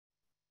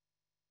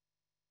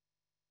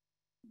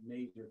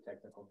major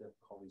technical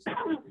difficulties.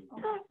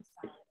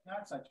 No,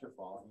 it's not your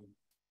fault. I mean,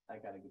 I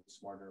got to get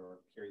smarter, or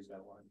Carrie's got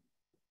to learn.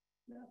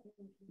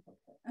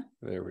 Okay.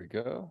 There we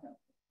go.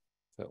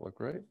 Does that look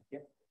right? Yeah.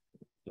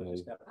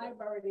 I've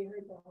already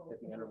heard the whole hit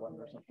the enter button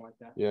or something like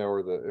that. Yeah,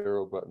 or the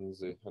arrow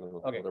buttons. I don't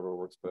know. Okay. Whatever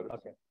works better.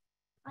 Okay.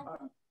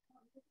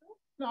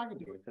 No, I can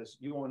do it because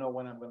you won't know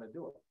when I'm going to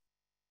do it.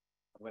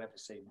 I'm going to have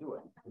to say do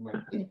it.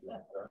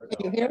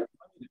 Can you hear?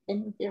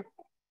 Can you hear?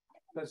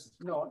 Because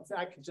no,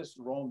 I can just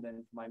roam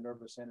then my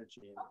nervous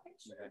energy.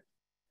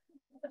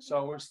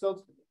 So we're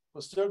still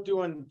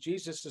doing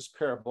Jesus's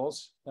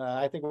parables.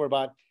 I think we're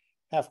about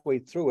halfway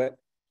through it.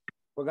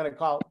 We're going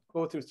to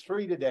go through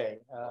 3 today.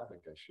 I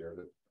think I shared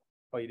it.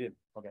 Oh, you did?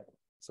 Okay.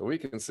 So we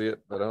can see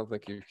it, but I don't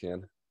think you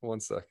can. 1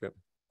 second.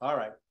 All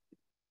right.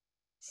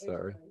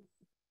 Sorry.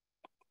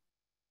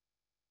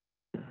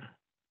 Let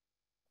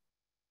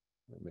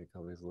me make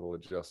all these little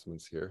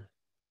adjustments here.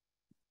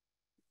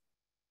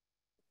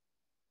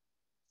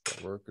 Does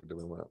that work, or do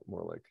we want it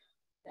more like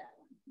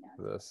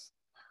this?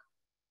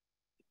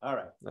 All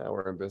right. Now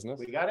we're in business.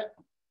 We got it?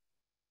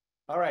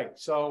 All right.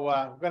 So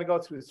we're going to go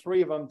through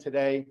 3 of them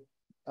today.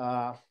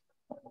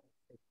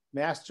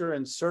 Master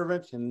and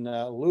servant in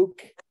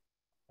Luke.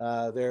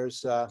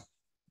 There's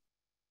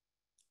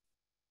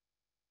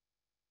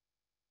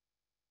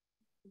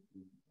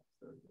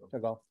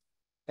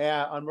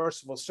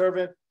unmerciful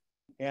servant,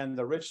 and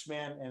the rich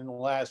man and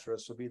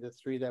Lazarus will be the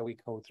 3 that we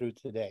go through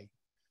today.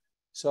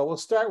 So we'll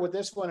start with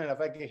this one, and if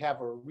I could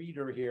have a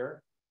reader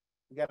here.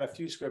 We got a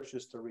few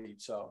scriptures to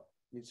read, so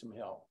need some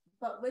help.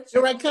 But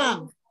here I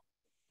come.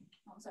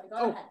 I'm sorry,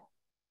 go ahead.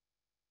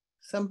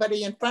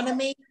 Somebody in front of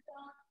me?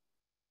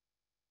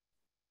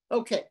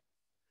 Okay.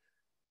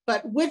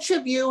 But which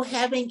of you,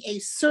 having a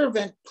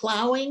servant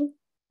plowing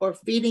or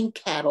feeding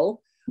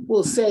cattle,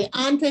 will say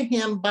unto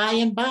him by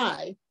and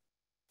by,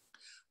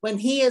 when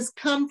he is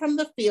come from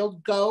the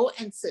field, go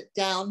and sit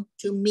down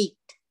to meat,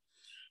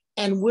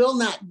 and will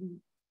not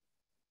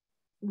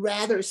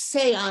rather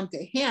say unto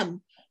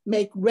him,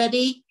 make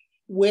ready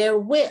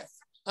wherewith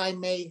I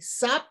may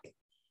sup,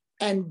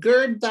 and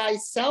gird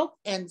thyself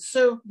and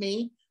serve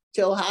me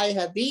till I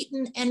have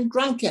eaten and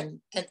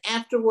drunken, and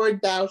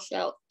afterward thou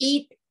shalt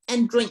eat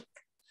and drink.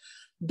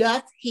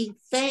 Doth he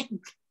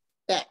thank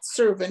that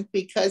servant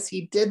because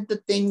he did the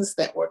things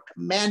that were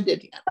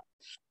commanded him?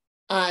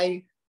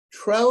 I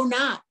trow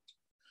not.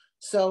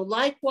 So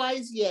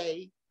likewise,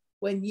 yea,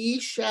 when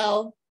ye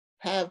shall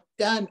have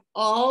done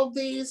all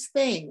these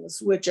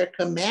things which are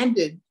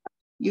commanded,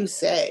 you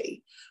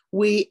say,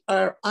 we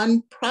are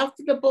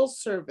unprofitable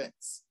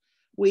servants.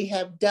 We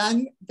have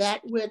done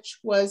that which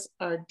was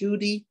our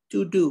duty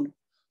to do.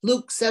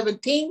 Luke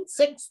 17,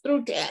 6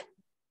 through 10.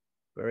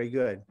 Very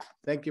good.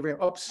 Thank you very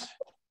much. Oops.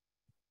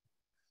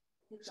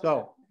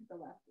 So,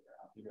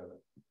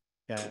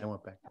 yeah, I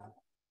went back.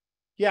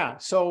 Yeah,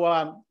 so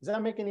does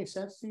that make any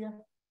sense to you?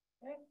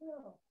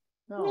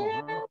 No,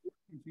 Yeah.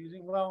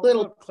 Confusing. Well,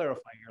 we'll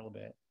clarify here a little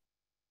bit.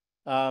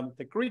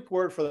 The Greek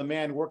word for the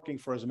man working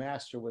for his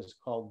master was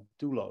called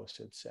doulos,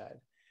 it said.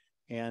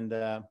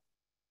 And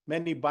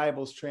many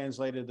Bibles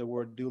translated the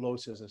word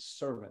doulos as a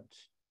servant.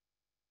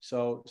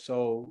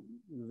 So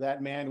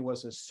that man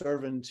was a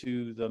servant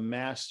to the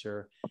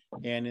master.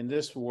 And in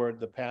this word,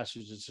 the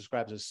passage is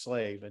described as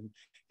slave.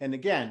 And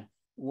again,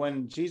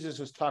 when Jesus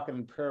was talking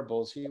in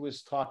parables, he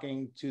was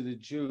talking to the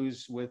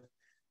Jews with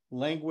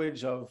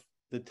language of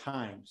the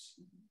times.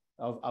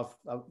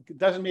 It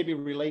doesn't maybe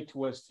relate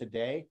to us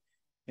today,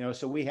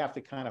 so we have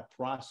to kind of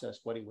process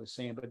what he was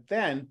saying. But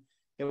then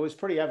it was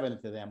pretty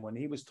evident to them when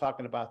he was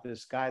talking about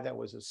this guy that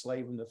was a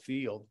slave in the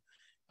field.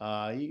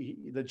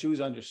 The Jews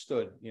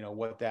understood,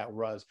 what that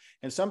was.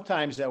 And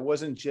sometimes that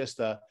wasn't just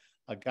a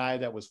guy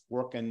that was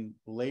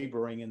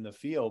laboring in the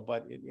field,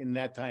 but in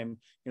that time,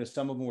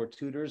 some of them were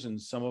tutors and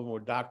some of them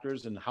were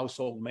doctors and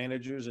household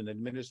managers and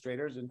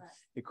administrators, and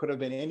it could have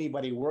been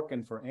anybody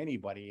working for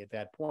anybody at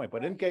that point.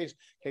 But in case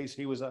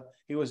he was a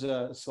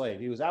slave.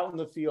 He was out in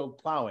the field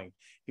plowing.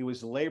 He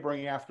was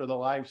laboring after the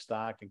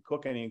livestock and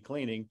cooking and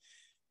cleaning.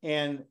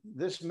 And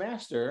this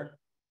master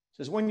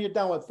says, when you're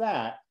done with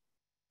that,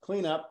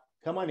 clean up,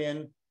 come on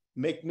in,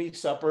 make me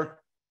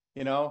supper,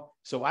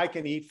 so I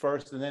can eat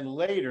first, and then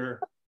later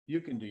you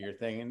can do your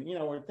thing. And,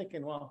 we're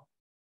thinking, well,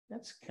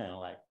 that's kind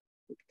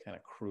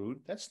of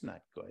crude. That's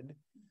not good.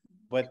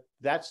 But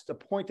that's the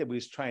point that we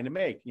was trying to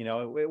make.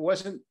 It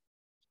wasn't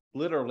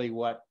literally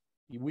what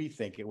we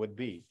think it would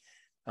be.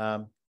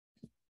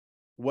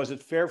 Was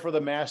it fair for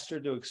the master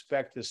to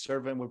expect his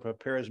servant would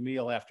prepare his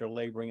meal after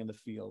laboring in the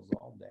fields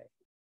all day?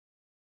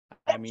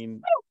 I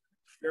mean,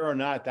 fair or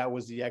not, that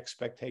was the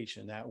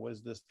expectation. That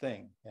was the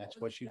thing. That's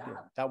what you did.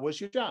 That was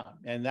your job.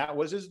 And that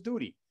was his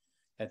duty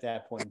at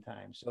that point in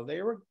time. So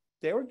they were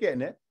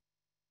getting it.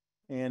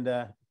 And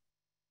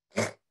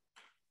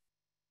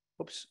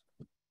oops,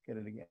 get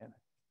it again.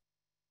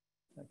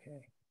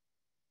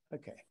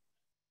 Okay.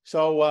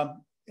 So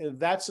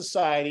that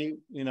society,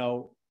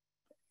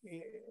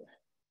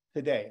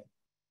 today,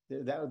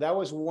 that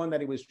was one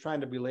that he was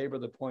trying to belabor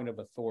the point of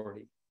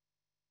authority.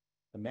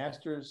 The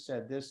master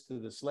said this to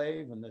the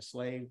slave, and the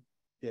slave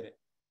did it.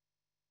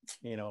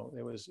 You know,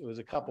 it was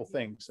a couple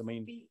things. I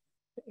mean,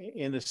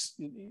 in this,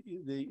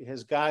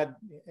 has God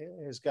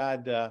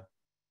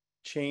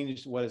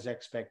changed what his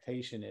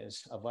expectation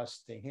is of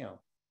us to him?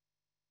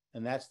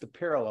 And that's the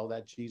parallel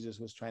that Jesus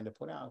was trying to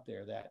put out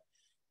there, that,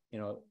 you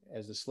know,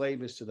 as the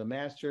slave is to the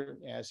master,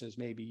 as is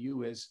maybe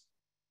you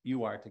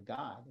are to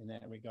God in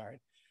that regard.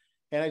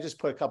 And I just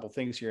put a couple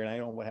things here, and I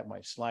don't have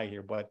my slide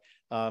here, but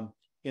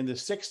in the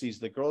 60s,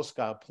 the Girl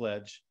Scout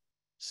pledge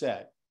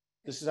said,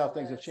 this is how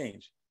things have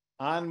changed.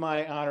 On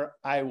my honor,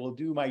 I will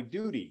do my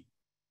duty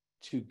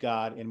to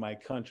God and my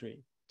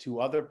country, to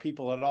other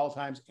people at all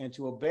times, and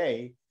to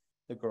obey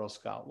the Girl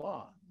Scout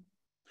law.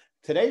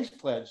 Today's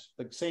pledge,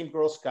 the same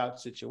Girl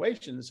Scout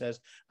situation, says,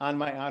 on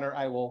my honor,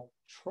 I will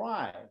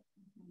try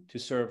to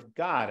serve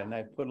God. And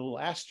I put a little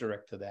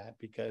asterisk to that,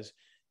 because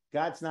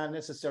God's not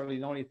necessarily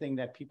the only thing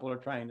that people are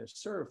trying to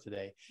serve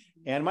today.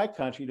 And my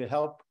country, to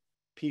help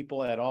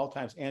people at all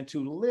times and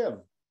to live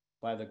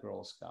by the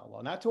Girl Scout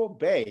law, not to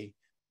obey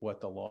what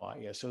the law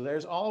is. So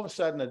there's all of a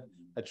sudden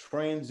a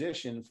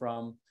transition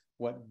from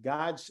what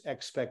God's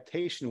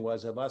expectation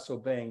was of us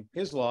obeying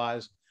his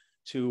laws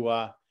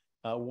to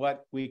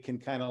what we can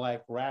kind of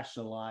like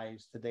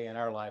rationalize today in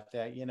our life,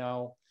 that, you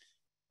know,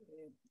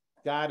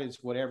 God is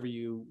whatever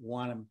you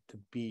want him to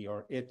be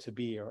or it to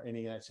be, or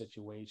any of that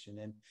situation.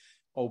 And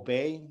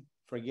obey,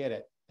 forget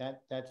it.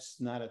 That's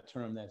not a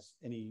term that's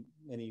anything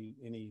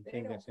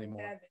that's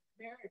anymore.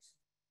 Marriage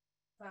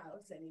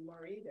vows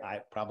anymore either. I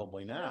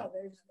probably not.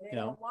 No, they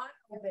don't want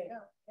to obey.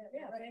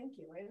 Yeah, thank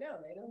you. I know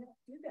they don't have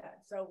to do that.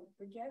 So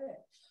forget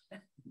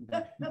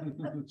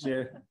it.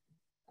 Sure.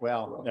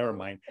 Well, never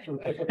mind.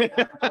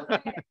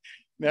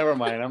 Never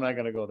mind. I'm not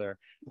going to go there.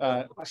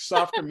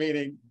 Softer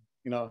meaning,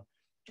 you know,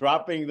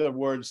 dropping the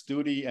words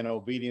duty and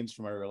obedience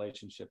from our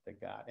relationship to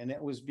God. And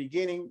it was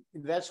beginning,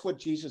 that's what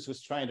Jesus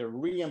was trying to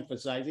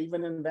re-emphasize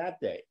even in that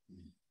day,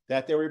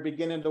 that they were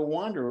beginning to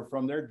wander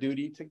from their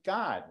duty to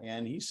God.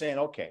 And he's saying,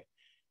 okay,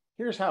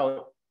 here's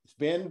how it's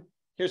been,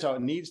 here's how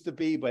it needs to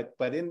be, but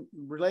in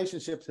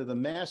relationship to the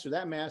master,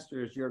 that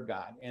master is your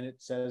God. And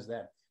it says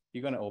that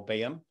you're going to obey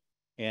him,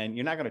 and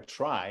you're not going to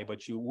try,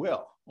 but you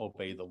will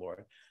obey the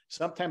Lord.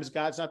 Sometimes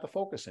God's not the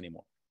focus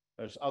anymore.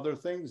 There's other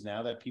things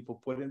now that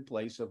people put in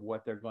place of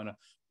what they're going to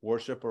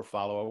worship or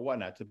follow or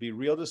whatnot. To be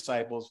real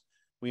disciples,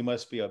 we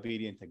must be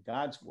obedient to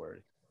God's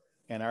word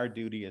and our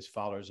duty as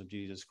followers of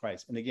Jesus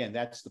Christ. And again,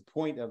 that's the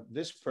point of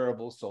this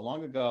parable so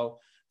long ago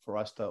for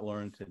us to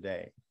learn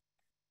today.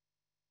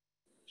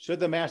 Should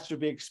the master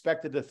be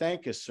expected to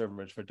thank his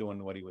servants for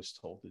doing what he was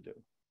told to do?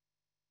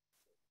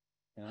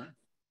 You know?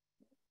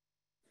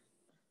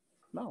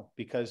 No,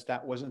 because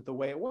that wasn't the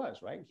way it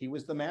was, right? He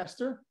was the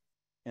master,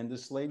 and the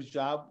slave's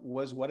job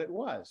was what it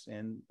was.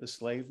 And the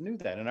slave knew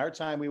that. In our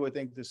time, we would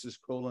think this is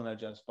cruel and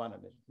unjust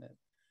punishment,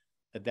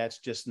 that that's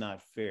just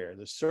not fair.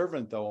 The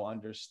servant, though,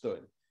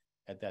 understood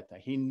at that time.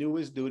 He knew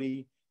his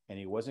duty, and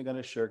he wasn't going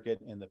to shirk it.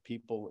 And the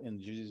people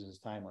in Jesus'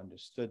 time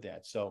understood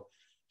that. So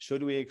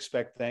should we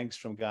expect thanks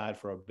from God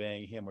for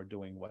obeying him or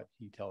doing what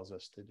he tells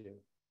us to do?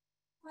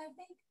 Well, I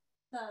think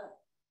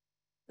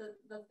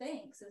the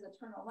thanks is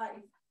eternal life.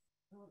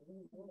 I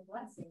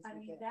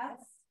mean,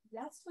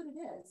 that's what it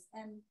is.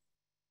 And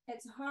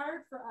it's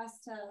hard for us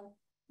to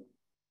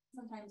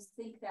sometimes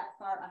think that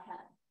far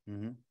ahead.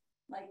 Mm-hmm.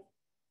 Like,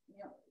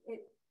 you know,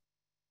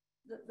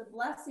 the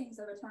blessings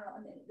of eternal,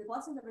 I mean, the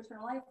blessings of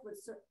eternal life would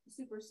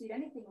supersede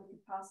anything we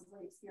could possibly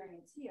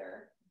experience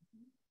here,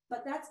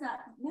 but that's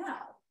not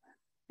now.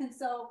 And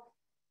so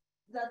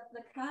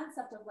the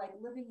concept of like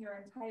living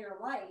your entire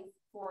life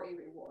for a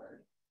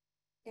reward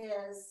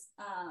is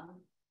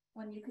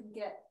when you can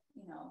get,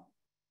 you know,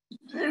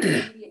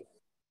 immediate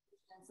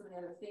and some of the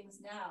other things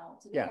now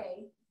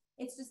today,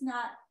 it's just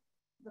not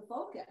the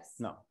focus.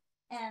 No.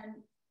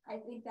 And I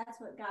think that's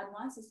what God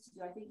wants us to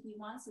do. I think he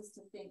wants us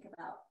to think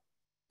about,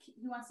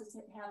 he wants us to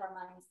have our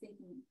minds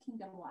thinking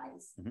kingdom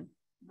wise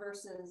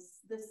versus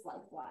this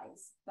life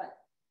wise. But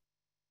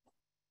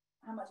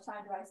how much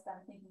time do I spend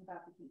thinking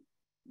about the kingdom?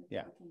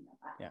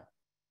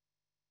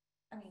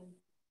 I mean,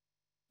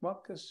 well,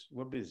 because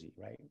we're busy,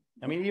 right?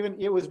 I mean, even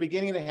it was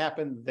beginning to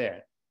happen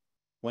there.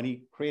 When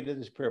he created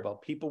this parable,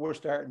 people were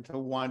starting to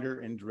wander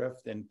and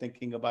drift and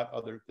thinking about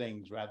other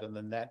things rather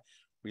than that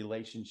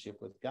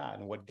relationship with God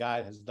and what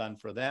God has done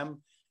for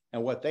them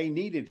and what they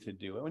needed to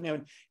do. I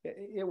mean,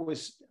 it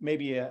was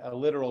maybe a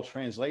literal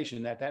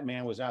translation that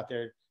man was out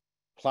there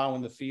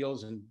plowing the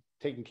fields and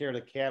taking care of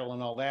the cattle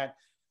and all that,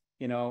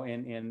 you know,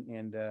 and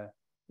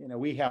you know,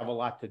 we have a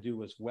lot to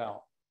do as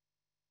well.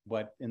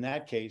 But in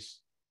that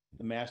case,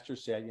 the master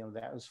said, you know,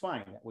 that was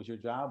fine. That was your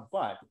job,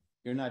 but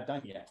you're not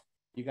done yet.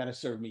 You got to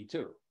serve me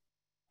too.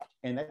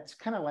 And that's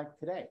kind of like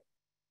today.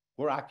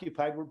 We're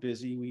occupied, we're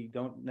busy, we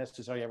don't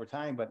necessarily have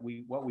time, but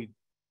we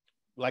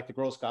like the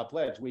Girl Scout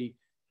pledge, we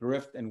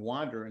drift and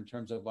wander in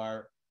terms of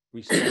our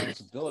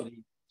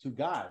responsibility to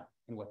God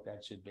and what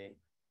that should be.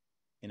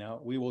 You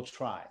know, we will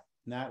try,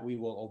 not we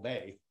will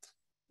obey.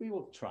 We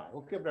will try,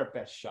 we'll give it our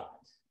best shot.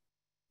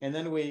 And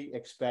then we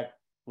expect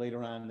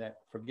later on that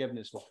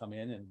forgiveness will come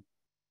in and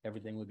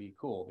everything will be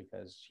cool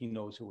because he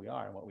knows who we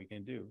are and what we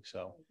can do.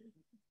 So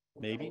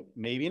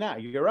maybe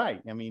not. You're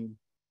right. I mean,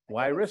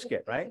 why risk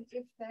it, right?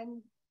 If then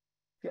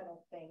kind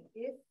of thing.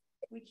 If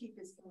we keep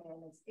his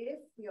commandments, if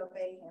we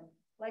obey him,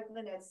 like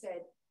Lynette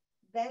said,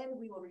 then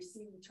we will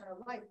receive eternal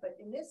life. But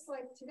in this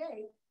life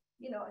today,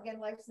 you know, again,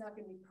 life's not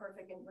going to be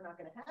perfect and we're not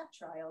going to have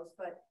trials,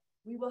 but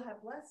we will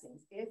have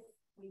blessings. If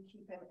we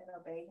keep him and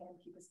obey him,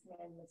 keep his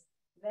commandments,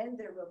 then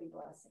there will be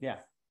blessings.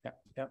 Yeah.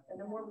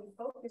 And the more we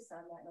focus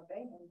on that and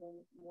obey him, then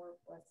more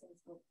blessings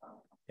will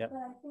follow. Yep.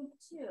 But I think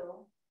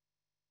too,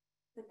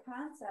 the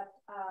concept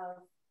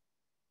of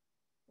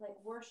like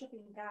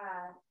worshiping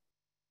God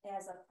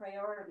as a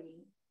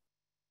priority,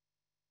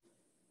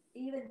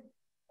 even,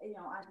 you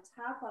know, on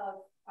top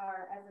of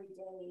our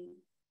everyday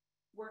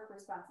work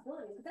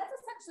responsibilities, because that's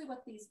essentially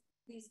what these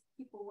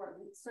people were,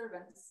 these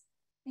servants.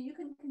 And you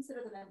can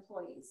consider them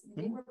employees.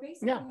 They were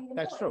basically employees.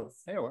 That's true.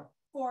 They were.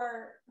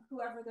 For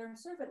whoever their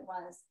servant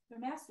was, their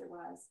master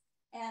was.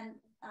 And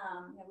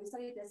you know, we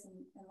studied this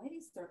in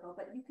Ladies' Circle,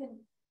 but you can,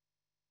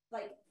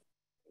 like,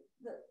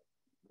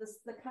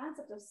 the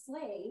concept of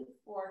slave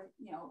or,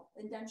 you know,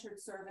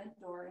 indentured servant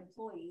or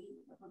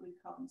employee, what we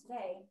call them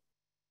today,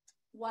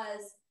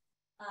 was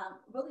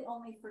really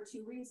only for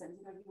two reasons.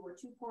 Either you were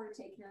too poor to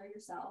take care of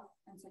yourself,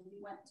 and so you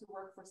went to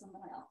work for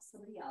somebody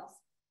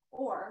else,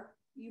 or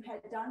you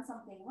had done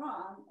something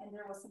wrong and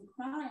there was some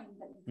crime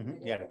that you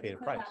committed. You had to pay the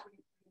price.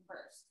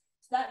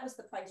 So that was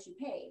the price you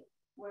paid,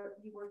 where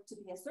you were to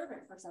be a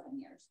servant for 7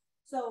 years.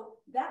 So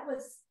that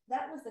was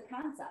the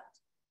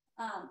concept.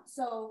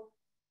 So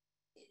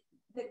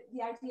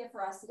the idea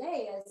for us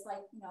today is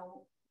like, you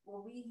know,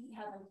 well, we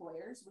have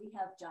employers, we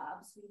have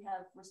jobs, we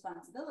have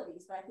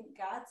responsibilities, but I think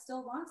God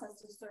still wants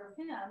us to serve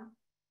him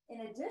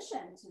in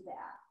addition to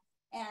that.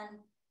 And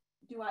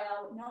do I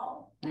always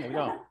know? No, we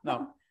don't.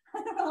 No.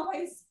 I don't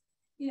always,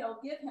 you know,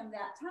 give him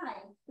that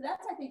time. But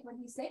that's, I think, what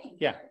he's saying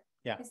Yeah. here.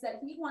 Yeah. Is that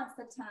he wants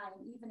the time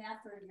even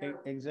after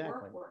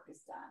your work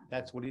is done.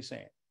 That's what he's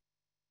saying.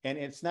 And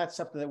it's not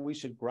something that we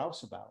should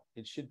grouse about.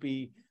 It should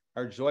be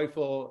our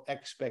joyful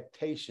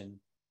expectation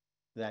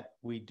that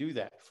we do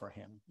that for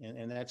him.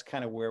 And that's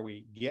kind of where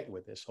we get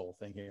with this whole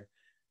thing here.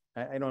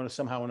 I don't know,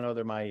 somehow or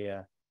another,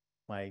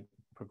 my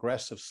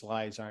progressive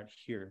slides aren't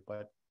here,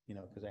 but, you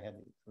know, because I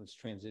was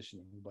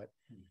transitioning, but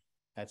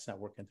that's not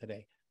working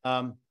today.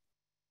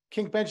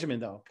 King Benjamin,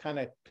 though, kind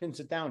of pins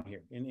it down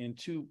here in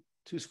two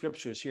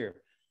scriptures here.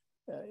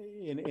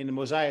 In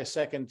Mosiah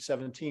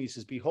 2:17, he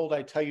says, "Behold,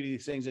 I tell you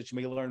these things that you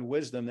may learn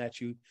wisdom,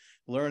 that you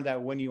learn that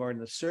when you are in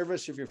the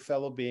service of your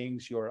fellow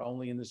beings, you are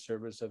only in the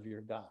service of your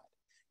God."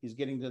 He's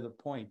getting to the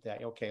point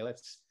that, okay,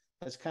 let's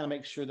kind of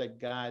make sure that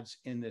God's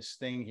in this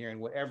thing here,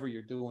 and whatever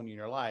you're doing in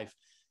your life,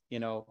 you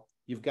know,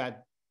 you've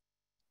got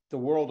the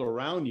world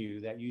around you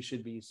that you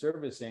should be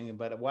servicing,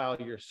 but while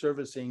you're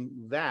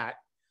servicing that,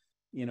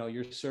 you know,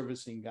 you're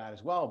servicing God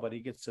as well. But he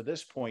gets to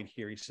this point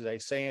here. He says, "I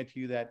say unto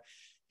you that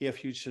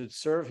if you should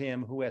serve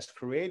him who has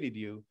created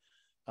you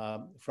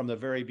from the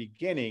very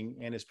beginning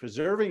and is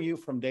preserving you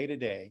from day to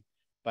day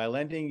by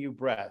lending you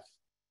breath,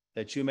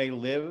 that you may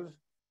live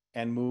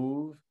and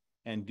move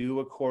and do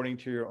according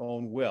to your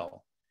own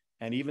will,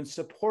 and even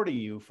supporting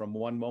you from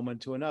one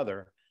moment to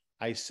another,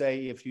 I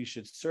say, if you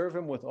should serve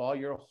him with all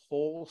your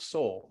whole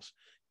souls,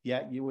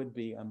 yet you would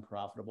be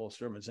unprofitable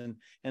servants."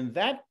 And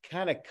that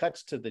kind of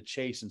cuts to the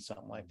chase in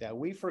something like that.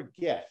 We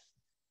forget.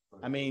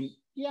 I mean,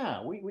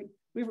 yeah, we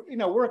you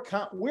know,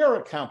 we're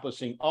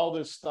accomplishing all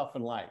this stuff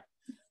in life.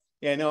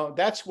 You know,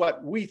 that's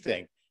what we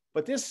think.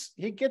 But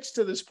he gets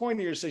to this point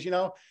here, says, you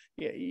know,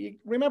 you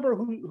remember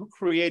who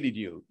created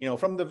you. You know,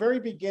 from the very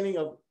beginning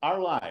of our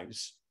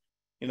lives,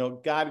 you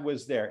know, God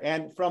was there.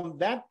 And from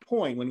that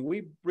point, when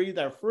we breathe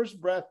our first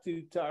breath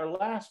to our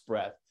last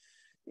breath,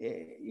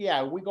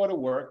 yeah, we go to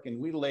work and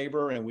we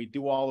labor and we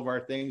do all of our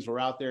things. We're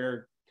out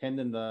there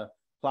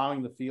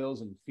plowing the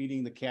fields and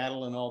feeding the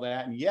cattle and all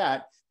that. And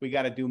yet we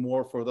got to do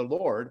more for the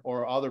Lord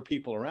or other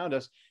people around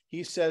us.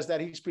 He says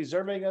that he's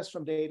preserving us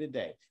from day to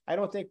day. I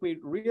don't think we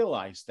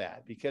realize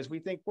that because we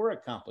think we're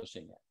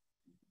accomplishing it.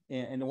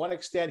 And to what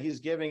extent he's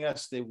giving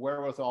us the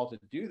wherewithal to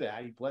do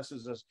that. He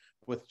blesses us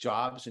with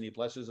jobs and he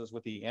blesses us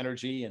with the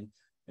energy and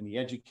the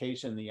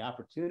education and the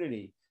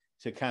opportunity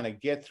to kind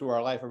of get through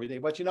our life every day.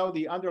 But, you know,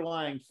 the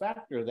underlying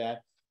factor of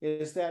that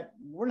is that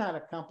we're not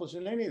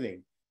accomplishing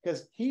anything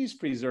because he's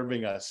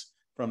preserving us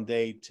from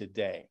day to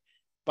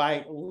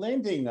by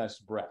lending us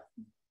breath.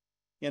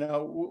 You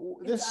know,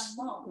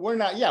 we're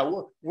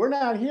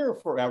not here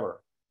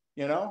forever,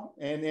 you know,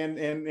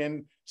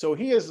 and so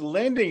he is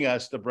lending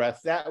us the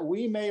breath that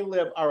we may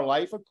live our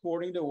life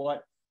according to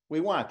what we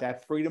want,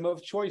 that freedom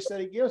of choice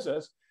that he gives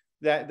us,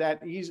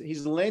 that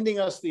he's lending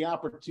us the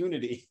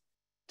opportunity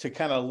to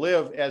kind of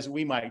live as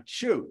we might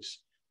choose.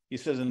 He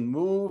says, and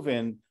move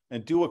and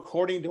do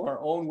according to our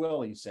own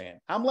will, he's saying.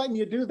 I'm letting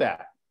you do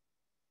that.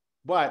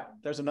 But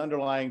there's an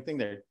underlying thing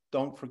there.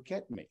 Don't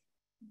forget me,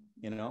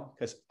 you know,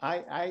 because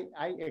I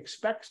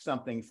expect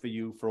something for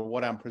you for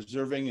what I'm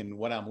preserving and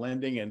what I'm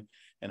lending.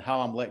 and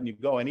how I'm letting you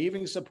go, and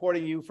even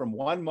supporting you from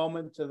one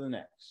moment to the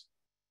next.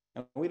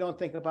 And we don't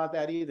think about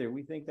that either.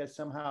 We think that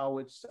somehow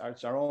it's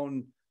our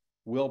own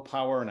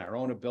willpower and our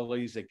own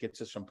abilities that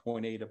gets us from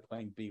point A to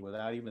point B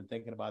without even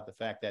thinking about the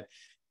fact that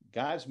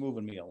God's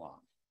moving me along.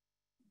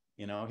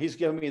 You know, he's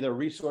given me the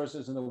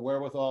resources and the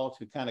wherewithal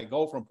to kind of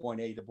go from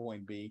point A to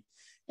point B.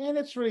 And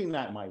it's really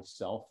not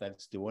myself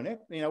that's doing it.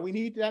 You know, we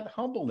need that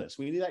humbleness.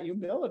 We need that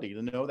humility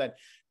to know that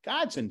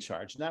God's in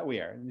charge, not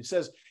we are. And he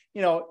says,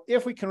 you know,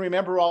 if we can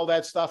remember all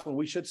that stuff, and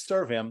we should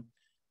serve him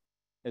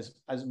as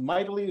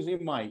mightily as we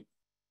might,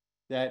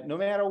 that no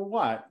matter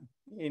what,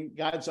 in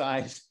God's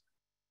eyes,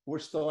 we're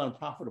still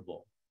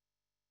unprofitable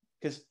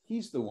because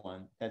he's the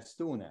one that's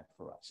doing that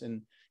for us.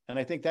 And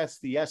I think that's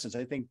the essence.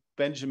 I think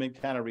Benjamin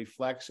kind of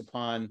reflects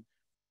upon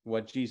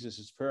what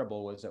Jesus's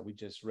parable was that we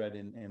just read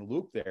in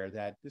Luke there,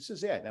 that this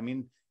is it. I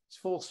mean, it's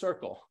full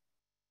circle.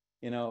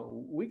 You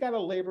know, we got to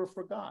labor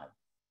for God.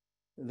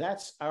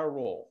 That's our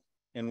role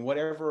in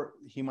whatever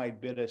he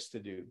might bid us to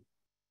do.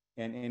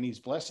 And he's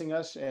blessing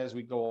us as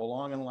we go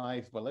along in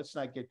life, but let's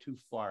not get too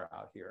far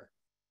out here.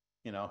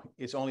 You know,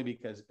 it's only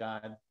because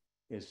God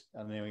is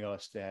allowing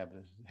us to have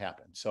it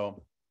happen.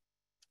 So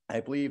I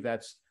believe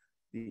that's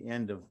the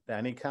end of that.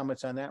 Any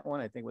comments on that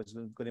one? I think it was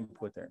a good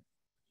input there.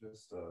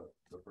 Just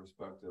the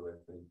perspective I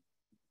think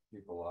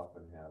people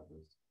often have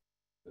is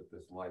that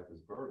this life is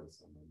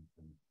burdensome,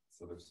 and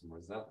so there's some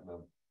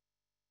resentment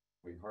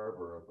we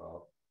harbor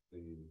about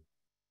the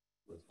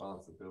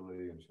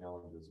responsibility and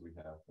challenges we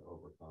have to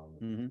overcome,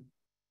 and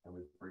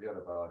we forget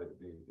about it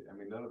being. I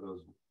mean, none of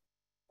those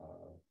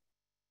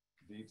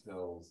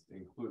details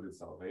included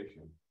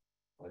salvation.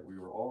 Like, we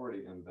were already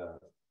in that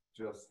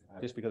just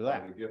because of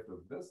that, the gift of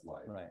this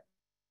life, right?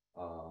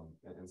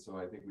 And so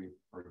I think we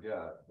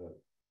forget that,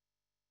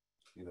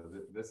 you know,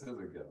 this is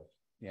a gift,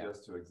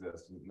 just to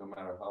exist. No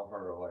matter how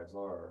hard our lives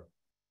are,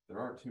 there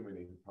aren't too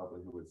many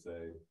probably who would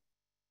say,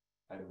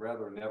 I'd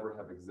rather never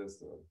have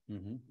existed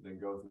than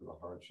go through the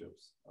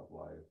hardships of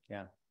life.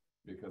 Yeah.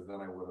 Because then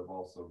I would have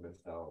also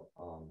missed out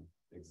on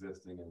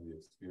existing and the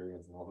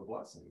experience and all the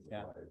blessings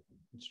of life.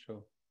 It's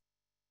true.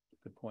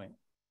 Good point.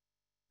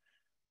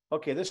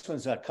 Okay, this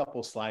one's a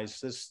couple slides.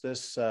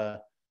 This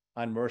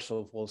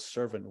unmerciful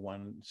servant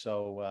one.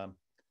 So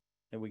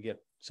can we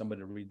get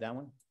somebody to read that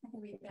one? I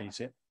can read that. Can you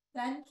see it?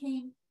 Then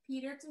came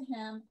Peter to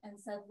him and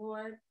said,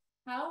 Lord,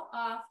 how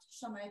oft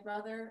shall my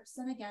brother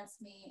sin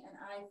against me and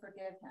I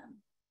forgive him?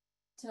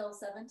 Till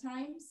 7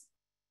 times?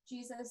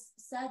 Jesus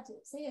saith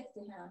to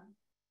him,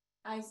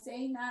 I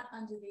say not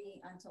unto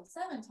thee until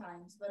 7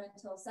 times, but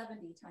until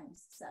 70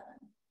 times 7.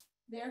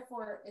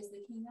 Therefore is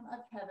the kingdom of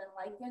heaven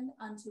likened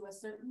unto a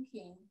certain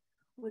king,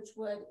 which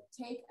would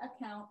take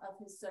account of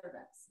his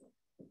servants.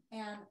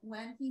 And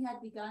when he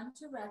had begun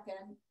to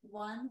reckon,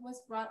 one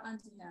was brought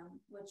unto him,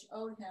 which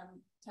owed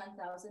him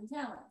 10,000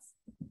 talents.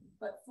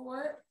 But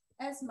for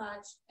as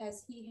much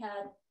as he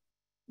had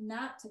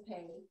not to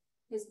pay,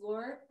 his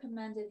Lord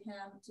commended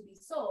him to be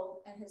sold,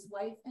 and his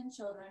wife and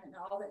children, and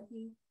all that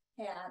he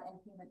had,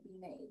 and payment be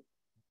made.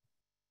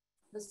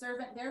 The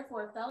servant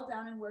therefore fell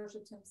down and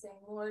worshipped him, saying,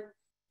 Lord,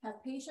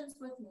 have patience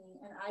with me,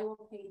 and I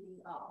will pay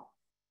thee all.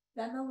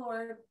 Then the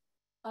Lord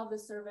of the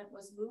servant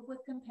was moved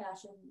with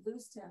compassion,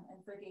 loosed him,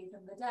 and forgave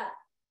him the debt.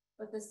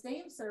 But the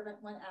same servant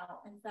went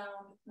out and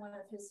found one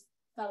of his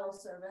fellow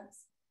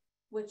servants,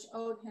 which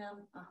owed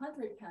him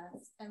 100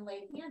 pence, and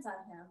laid hands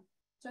on him,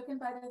 took him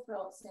by the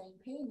throat, saying,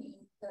 Pay me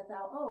that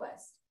thou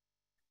owest.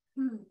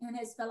 And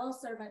his fellow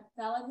servant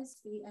fell at his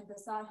feet and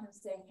besought him,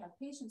 saying, Have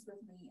patience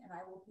with me, and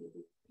I will pay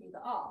the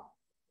all.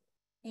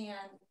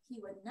 And he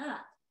would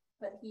not,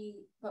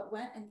 but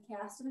went and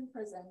cast him in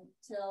prison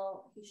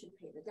till he should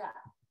pay the debt.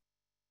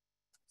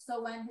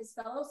 So when his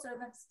fellow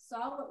servants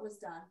saw what was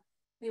done,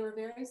 they were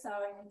very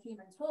sorry, and came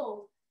and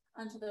told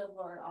unto their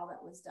Lord all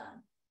that was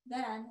done.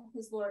 Then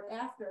his Lord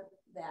after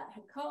that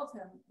had called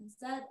him and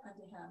said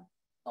unto him,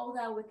 O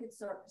thou wicked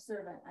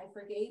servant, I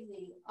forgave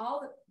thee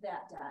all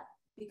that debt,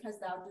 because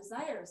thou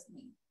desirest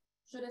me.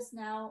 Shouldest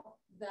now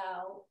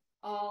thou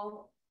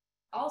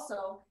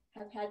also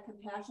have had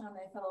compassion on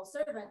thy fellow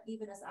servant,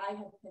 even as I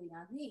had pity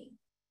on thee?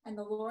 And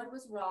the Lord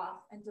was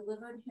wroth, and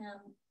delivered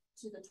him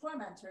to the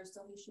tormentors,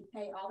 till he should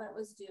pay all that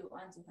was due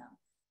unto him.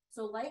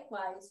 So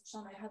likewise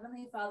shall my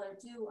heavenly Father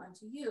do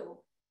unto you,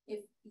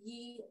 if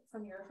ye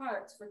from your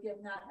hearts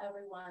forgive not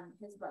everyone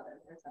his brother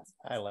their trespasses.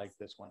 I like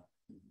this one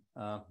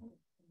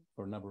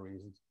for a number of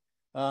reasons.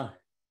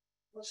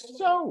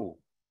 So,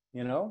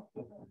 you know,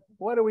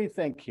 what do we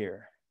think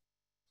here?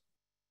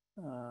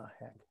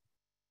 Heck.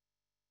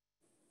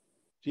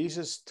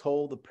 Jesus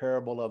told the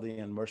parable of the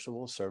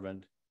unmerciful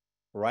servant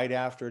right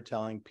after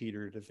telling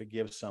Peter to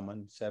forgive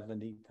someone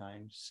 70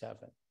 times 7.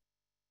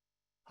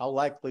 How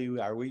likely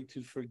are we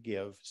to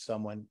forgive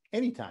someone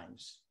any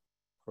times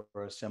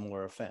for a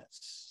similar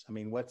offense? I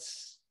mean,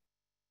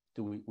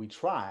 we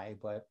try,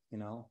 but, you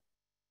know,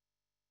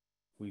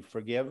 we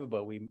forgive,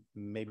 but we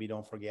maybe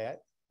don't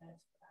forget.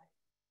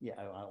 Yeah,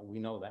 we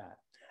know that.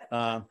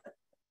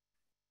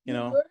 You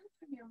know, learn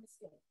from your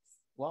mistakes.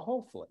 well,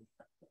 hopefully,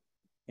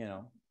 you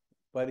know,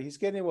 But he's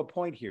getting to a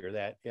point here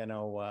that,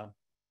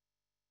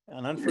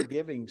 an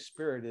unforgiving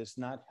spirit is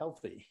not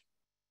healthy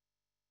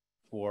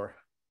for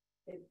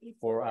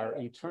our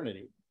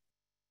eternity.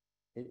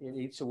 It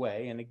eats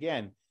away. And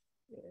again,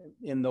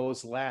 in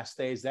those last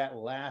days, that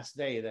last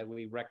day that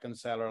we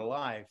reconcile our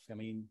life, I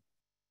mean,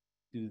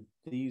 do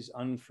these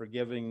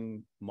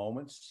unforgiving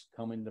moments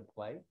come into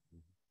play?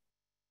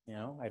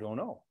 I don't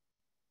know.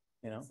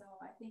 So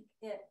I think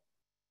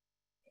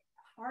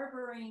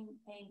harboring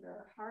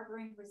anger,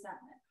 harboring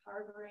resentment,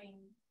 harboring,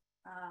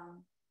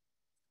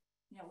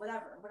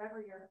 whatever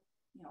you're,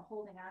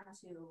 holding on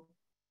to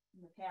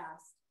in the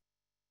past,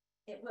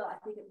 I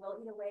think it will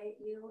eat away at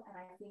you. And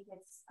I think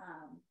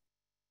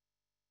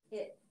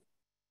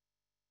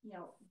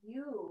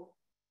you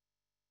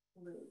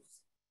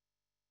lose.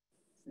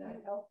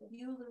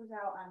 You lose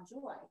out on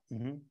joy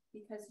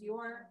because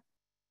you're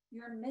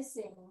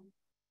missing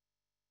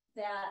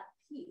that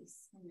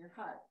peace in your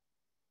heart.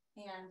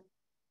 And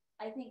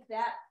I think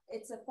that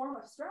it's a form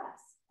of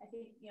stress. I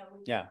think,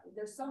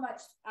 there's so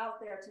much out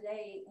there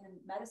today in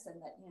medicine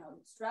that,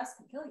 stress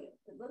can kill you.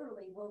 It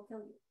literally will kill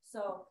you.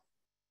 So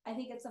I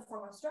think it's a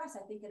form of stress.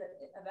 I think it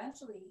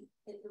eventually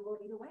will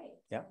eat away.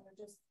 Yeah.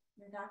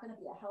 You're not going to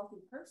be a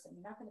healthy person.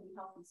 You're not going to be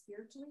healthy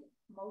spiritually,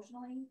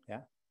 emotionally,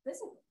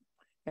 physically.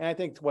 And I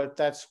think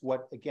that's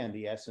what, again,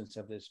 the essence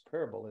of this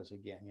parable is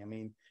again. I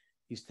mean,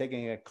 he's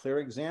taking a clear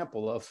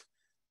example of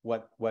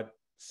what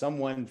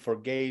someone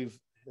forgave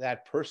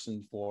that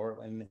person for,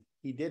 and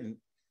he didn't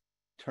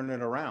turn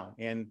it around.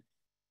 And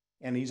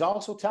he's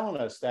also telling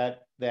us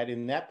that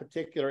in that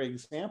particular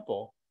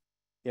example,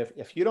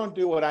 if you don't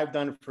do what I've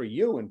done for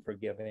you in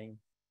forgiving,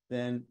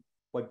 then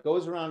what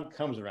goes around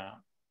comes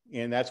around.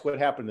 And that's what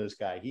happened to this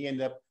guy. He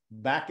ended up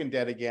back in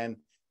debt again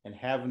and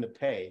having to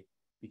pay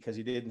because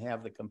he didn't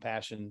have the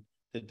compassion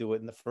to do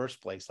it in the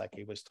first place like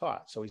he was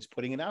taught. So he's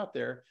putting it out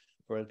there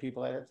for the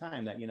people at a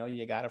time that,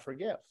 you got to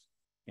forgive,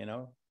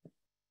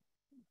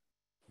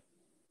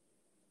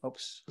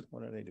 Oops,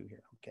 what did I do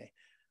here? Okay.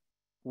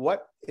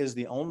 What is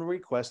the only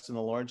request in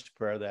the Lord's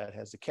Prayer that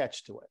has a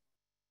catch to it?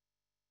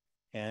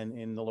 And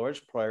in the Lord's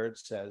Prayer, it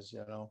says,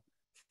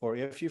 for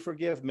if you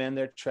forgive men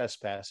their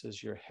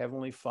trespasses, your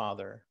heavenly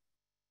Father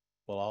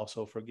will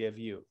also forgive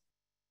you.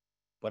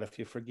 But if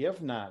you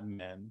forgive not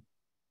men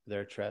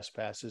their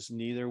trespasses,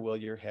 neither will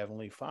your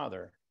heavenly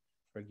Father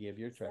forgive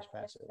your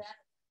trespasses.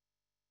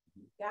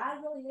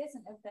 God really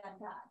isn't a bad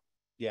God.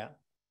 Yeah.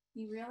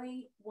 He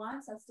really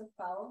wants us to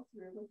follow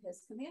through with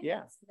his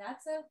commandments. Yeah.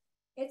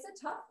 It's a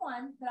tough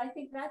one, but I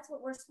think that's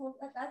what we're supposed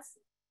to,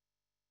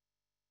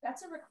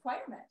 that's a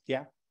requirement.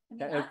 Yeah. I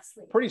mean,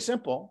 honestly. Pretty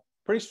simple,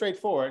 pretty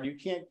straightforward. You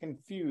can't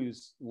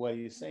confuse what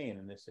he's saying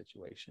in this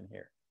situation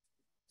here.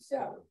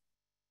 So.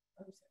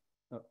 Okay.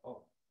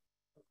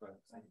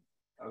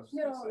 I was just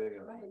going to say,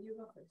 go ahead, you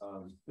go first.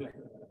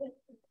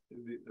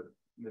 The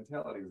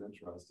mentality is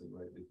interesting,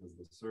 right? Because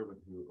the servant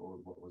who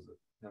owed, what was it,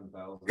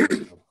 10,000 or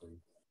something,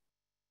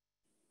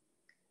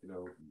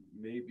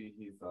 maybe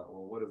he thought,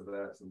 well, what is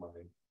that to my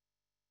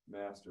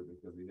master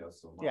because he has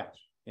so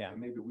much? Yeah.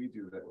 And maybe we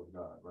do that with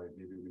God, right?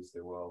 Maybe we say,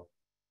 well,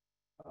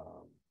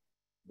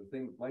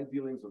 my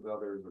dealings with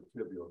others are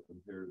trivial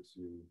compared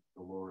to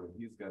the Lord, and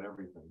he's got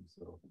everything.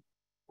 So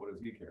what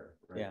does he care,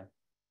 right? Yeah.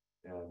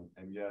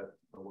 And yet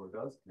the Lord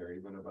does care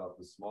even about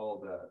the small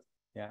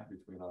debt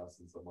between us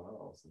and someone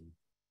else.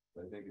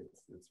 And I think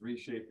it's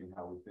reshaping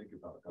how we think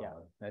about God. Yeah,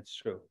 that's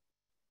true.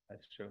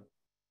 That's true.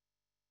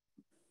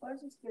 I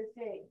was just going to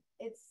say,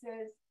 it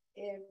says,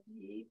 if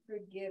ye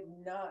forgive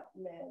not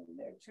men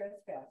their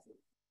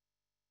trespasses,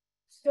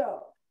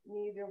 so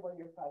neither will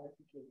your Father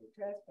forgive your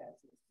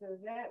trespasses. So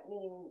that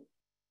means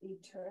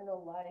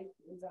eternal life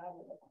is out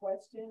of the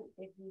question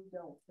if you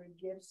don't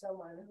forgive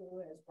someone who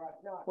has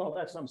brought not. Well,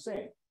 that's what I'm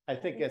saying. I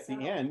think at the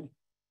end,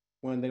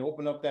 when they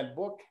open up that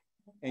book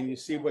and you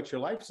see what your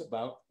life's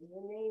about,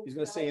 he's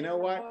going to say, you know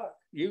what?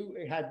 You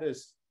had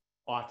this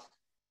ought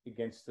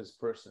against this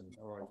person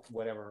or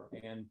whatever.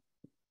 And,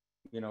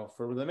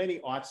 for the many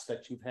oughts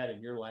that you've had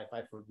in your life,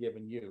 I've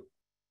forgiven you.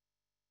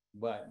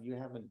 But you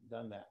haven't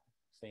done that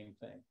same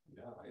thing.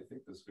 Yeah, I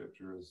think the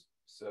scripture is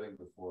setting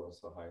before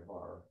us a high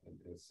bar and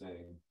is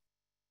saying,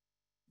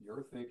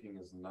 your thinking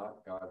is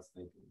not God's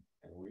thinking.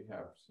 And we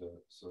have to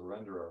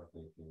surrender our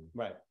thinking.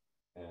 Right.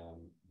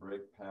 And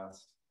break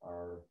past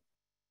our,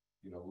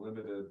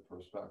 limited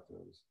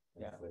perspectives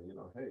and say,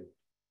 hey,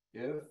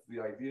 if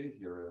the idea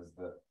here is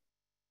that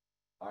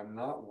I'm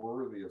not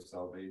worthy of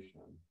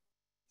salvation,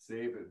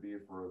 save it be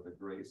for the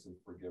grace and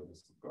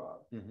forgiveness of God,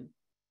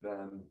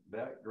 then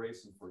that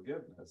grace and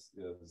forgiveness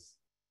is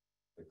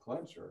the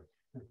clincher.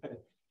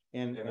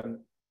 and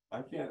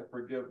I can't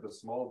forgive the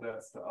small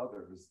debts to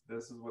others.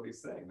 This is what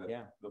he's saying,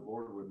 that the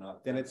Lord would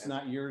not. Then it's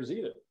not yours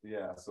either.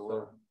 Yeah,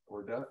 so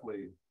we're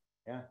definitely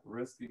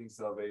risking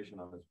salvation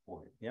on this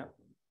point. Yeah.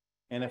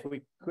 And if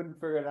we couldn't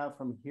figure it out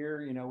from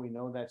here, we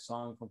know that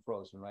song from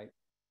Frozen, right?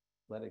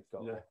 Let it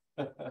go.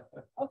 Yeah.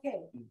 Okay,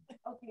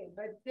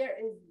 but there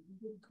is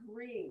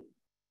degree.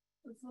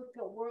 Let's look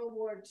at World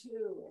War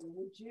II and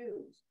the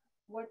Jews,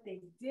 what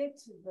they did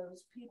to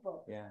those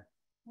people. Yeah.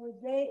 were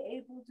they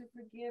able to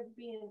forgive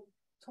being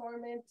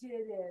tormented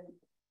and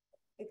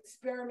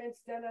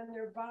experiments done on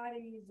their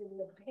bodies and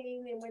the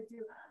pain they went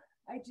through?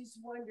 I just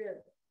wonder,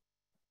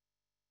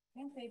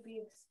 can't they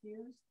be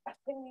excused? I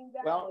mean,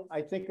 well,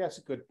 I think that's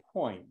a good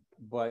point.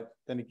 But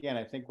then again,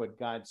 I think what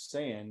God's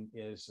saying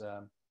is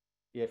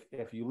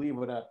if you leave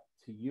it up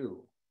to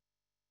you,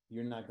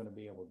 you're not going to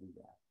be able to do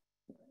that.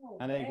 Okay.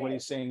 And I think what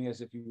he's saying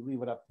is if you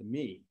leave it up to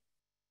me,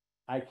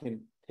 I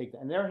can take that.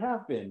 And there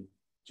have been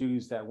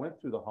Jews that went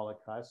through the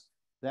Holocaust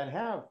that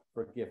have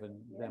forgiven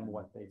them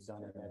what they've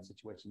done in that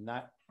situation.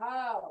 Not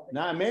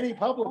many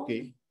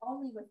publicly.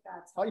 Only with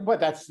God's. But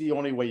that's the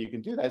only way you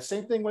can do that.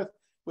 Same thing with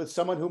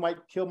someone who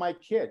might kill my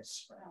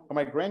kids or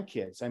my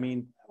grandkids. I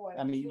mean,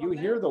 you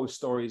hear those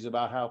stories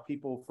about how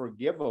people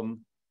forgive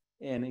them,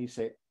 and you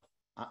say,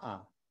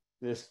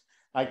 this,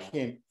 I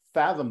can't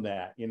fathom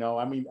that. You know,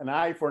 I mean, an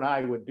eye for an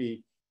eye would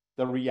be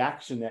the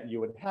reaction that you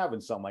would have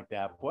in something like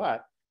that.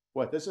 But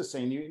what this is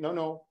saying,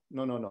 no.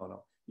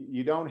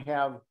 You don't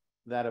have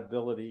that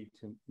ability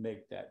to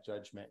make that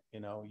judgment. You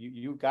know,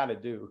 you got to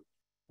do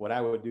what I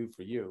would do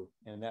for you,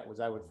 and that was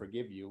I would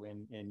forgive you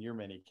in your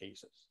many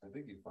cases. I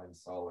think you find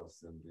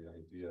solace in the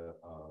idea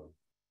of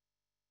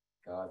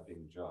God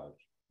being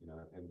judged. You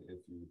know, and if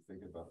you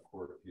think about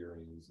court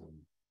hearings and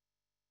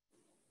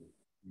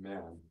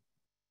men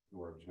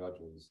who are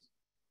judges,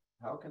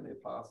 how can they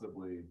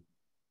possibly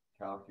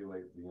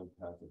calculate the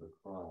impact of a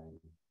crime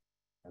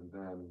and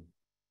then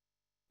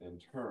in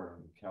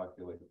turn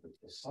calculate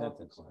the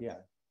sentence? Yeah.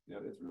 You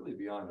know, it's really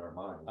beyond our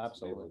minds.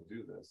 Absolutely. To be able to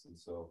do this. And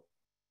so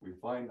we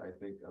find, I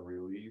think, a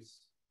release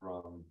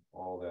from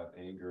all that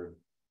anger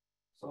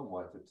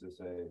somewhat to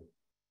say,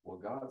 well,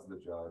 God's the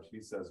judge.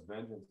 He says,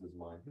 vengeance is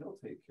mine. He'll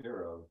take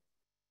care of,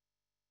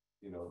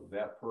 you know,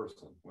 that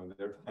person when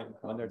their time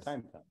comes.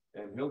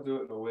 And he'll do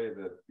it in a way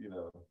that, you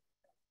know,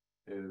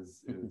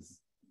 is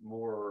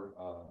more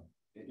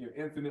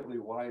infinitely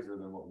wiser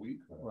than what we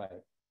could. Right.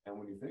 And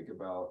when you think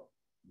about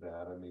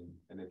that, I mean,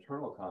 an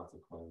eternal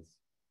consequence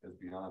is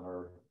beyond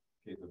our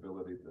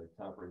capability to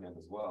comprehend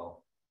as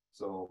well.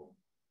 So,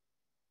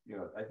 you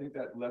know, I think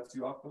that lets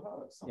you off the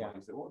hook. Somebody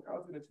say, well,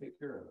 God's going to take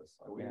care of this.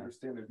 We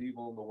understand there's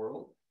evil in the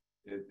world.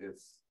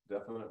 It's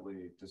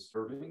definitely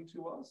disturbing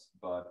to us,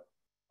 but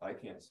I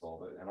can't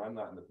solve it. And I'm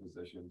not in the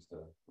position to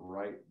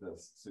right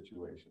this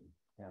situation.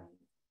 Yeah.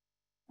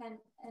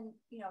 And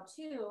you know,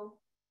 too,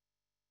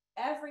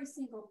 every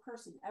single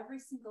person, every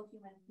single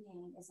human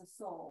being is a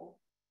soul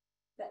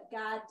that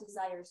God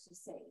desires to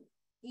save,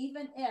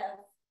 even if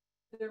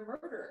they're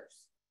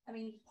murderers. I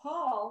mean,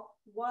 Paul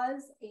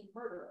was a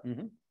murderer.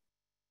 Mm-hmm.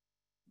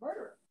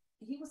 Murderer.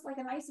 He was like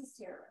an ISIS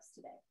terrorist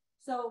today.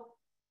 So,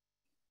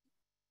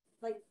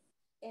 like,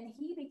 and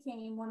he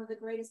became one of the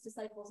greatest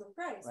disciples of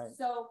Christ. Right.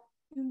 So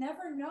you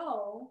never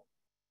know,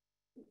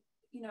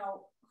 you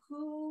know,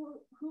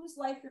 whose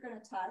life you're going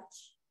to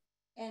touch.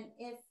 And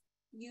if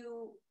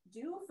you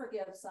do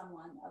forgive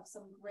someone of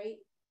some great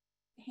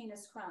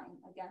heinous crime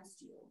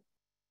against you,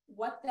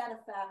 what that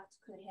effect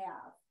could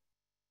have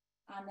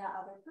on that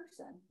other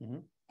person,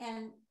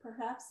 and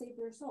perhaps save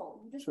their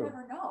soul. You just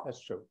never know.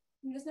 That's true.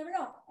 You just never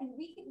know. And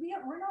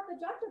we're not the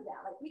judge of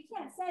that. Like, we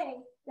can't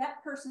say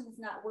that person is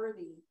not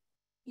worthy.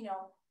 You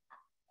know,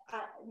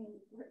 I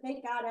mean,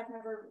 thank God I've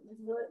never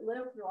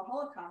lived through a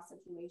Holocaust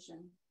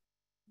situation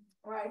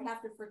where I'd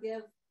have to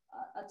forgive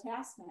a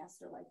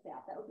taskmaster like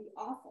that. That would be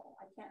awful.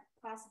 I can't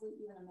possibly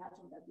even imagine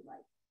what that'd be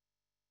like.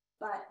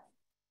 But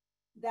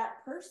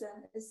that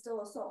person is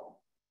still a soul.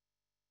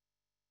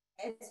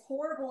 As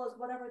horrible as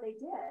whatever they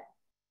did,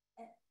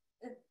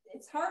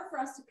 it's hard for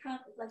us to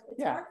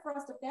hard for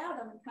us to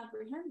fathom and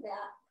comprehend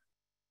that.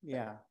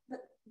 Yeah.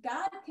 But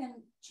God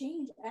can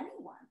change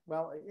anyone.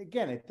 Well,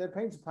 again, it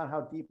depends upon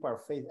how deep our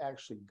faith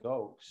actually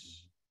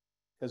goes,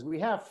 because we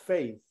have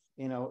faith,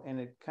 you know, and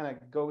it kind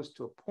of goes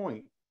to a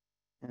point,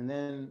 and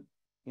then,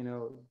 you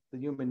know, the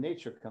human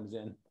nature comes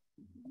in,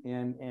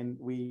 and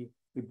we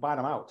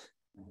bottom out,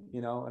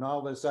 you know, and all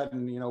of a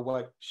sudden, you know,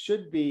 what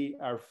should be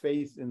our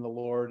faith in the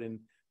Lord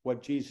and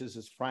what Jesus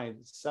is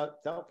trying to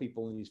tell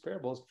people in these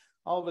parables,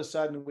 all of a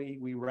sudden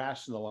we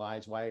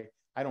rationalize why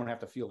I don't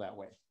have to feel that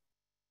way,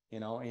 you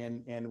know,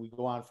 and we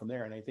go on from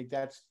there. And I think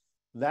that's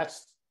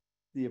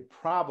the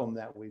problem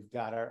that we've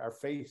got. Our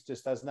faith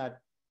just does not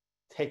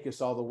take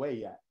us all the way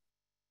yet,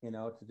 you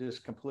know, to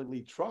just completely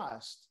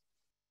trust,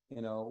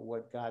 you know,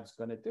 what God's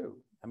going to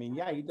do. I mean,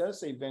 yeah, he does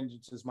say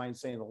vengeance is mine,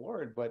 saying the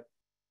Lord, but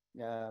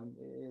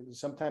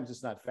sometimes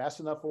it's not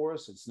fast enough for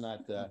us. It's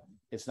not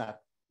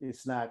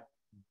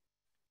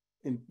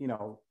you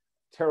know,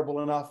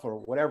 terrible enough or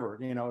whatever,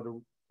 you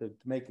know, to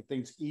make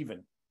things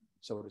even,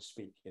 so to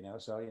speak, you know.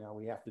 So, you know,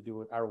 we have to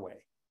do it our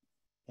way,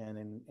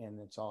 and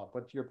it's all.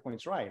 But your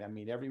point's right. I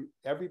mean,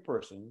 every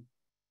person,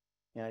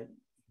 you know,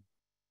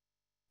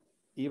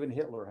 even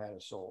Hitler had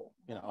a soul,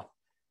 you know.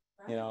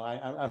 Right. You know,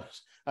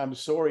 I'm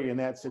sorry in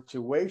that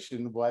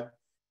situation, but,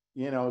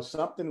 you know,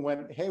 something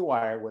went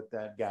haywire with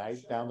that guy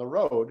down the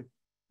road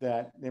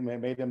that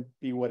made him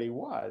be what he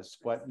was.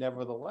 But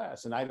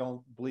nevertheless, and I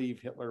don't believe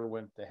Hitler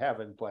went to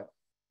heaven, but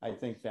I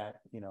think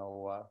that, you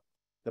know,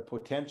 the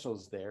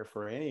potential's there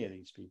for any of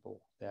these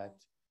people that,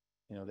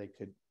 you know, they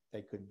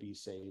could be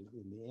saved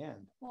in the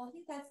end. Well, I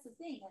think that's the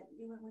thing.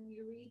 When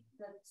you read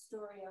the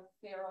story of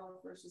Pharaoh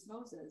versus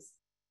Moses,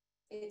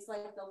 it's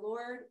like the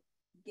Lord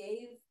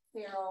gave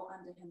Pharaoh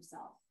unto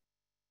himself.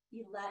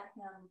 He let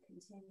him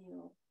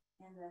continue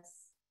in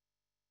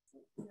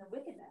the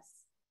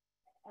wickedness,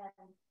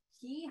 and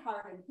he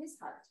hardened his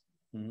heart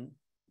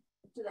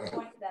to the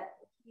point that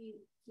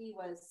he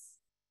was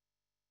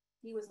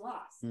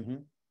lost.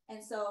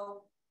 And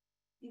so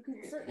you can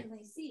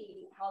certainly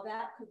see how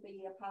that could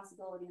be a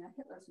possibility in a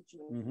Hitler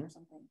situation or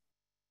something.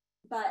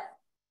 But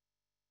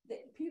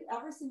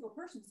every single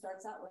person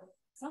starts out with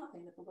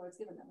something that the Lord's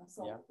given them, a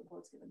soul that the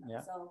Lord's given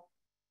them. So,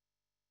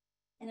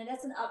 and it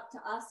isn't up to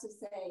us to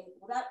say,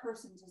 well, that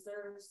person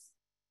deserves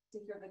to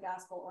hear the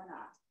gospel or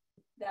not.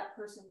 That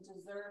person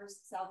deserves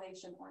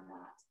salvation or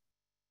not.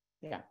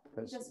 Yeah,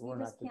 because we're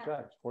not the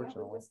judge,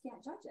 fortunately. We just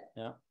can't judge it.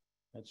 Yeah,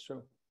 that's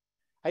true.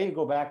 I need to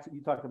go back to,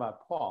 you talked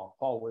about Paul.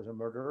 Paul was a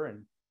murderer,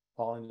 and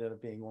Paul ended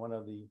up being one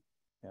of the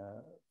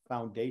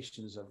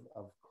foundations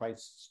of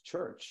Christ's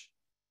church.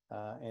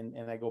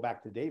 And I go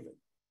back to David.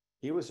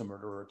 He was a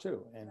murderer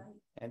too,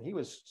 and he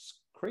was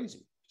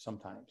crazy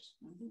sometimes.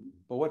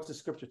 But what the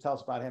scripture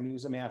tells about him, he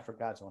was a man after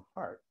God's own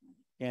heart.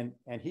 And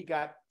he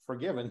got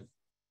forgiven,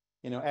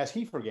 you know, as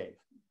he forgave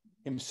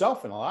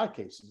himself in a lot of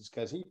cases,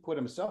 because he put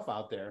himself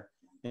out there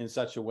in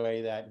such a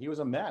way that he was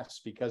a mess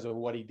because of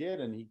what he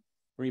did. And he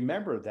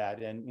remembered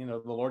that. And, you know,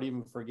 the Lord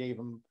even forgave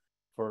him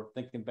for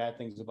thinking bad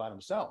things about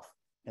himself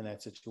in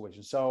that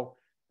situation. So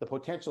the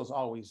potential is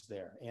always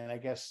there. And I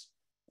guess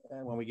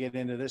when we get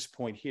into this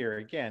point here,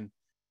 again,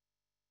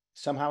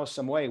 somehow,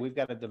 some way, we've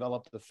got to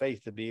develop the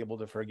faith to be able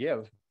to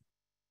forgive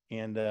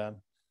and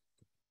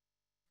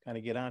kind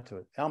of get onto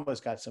it.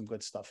 Alma's got some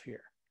good stuff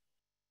here.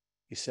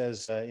 He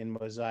says in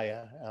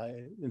Mosiah,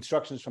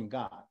 instructions from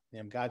God.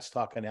 And God's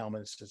talking to Alma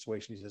in this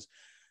situation. He says,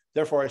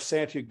 therefore I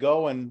say unto you,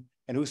 go, and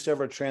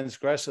whosoever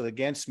transgresseth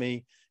against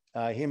me,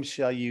 him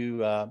shall you,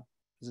 does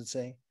it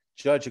say,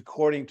 judge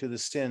according to the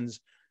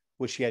sins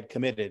which he had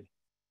committed.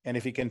 And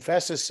if he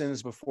confess his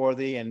sins before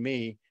thee and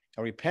me,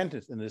 and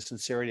repenteth in the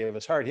sincerity of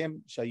his heart,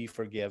 him shall you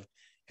forgive,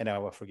 and I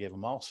will forgive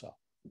him also.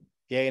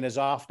 Yea, and as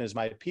often as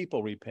my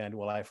people repent,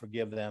 will I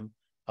forgive them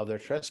of their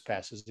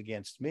trespasses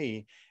against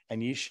me,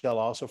 and ye shall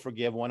also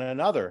forgive one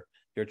another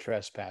your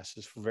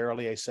trespasses. For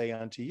verily I say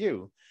unto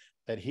you,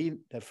 that he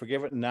that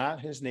forgiveth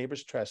not his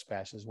neighbor's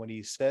trespasses, when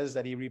he says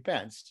that he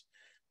repents,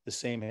 the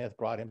same hath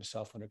brought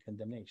himself under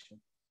condemnation.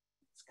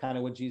 It's kind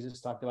of what Jesus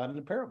talked about in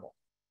the parable.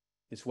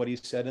 It's what he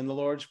said in the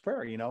Lord's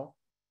Prayer, you know.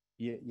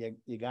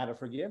 You got to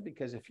forgive,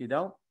 because if you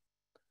don't,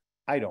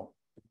 I don't.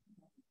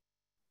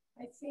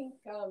 I think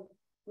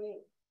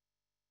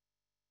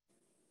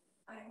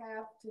I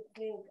have to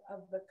think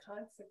of the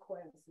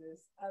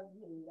consequences of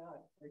me not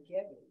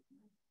forgiving.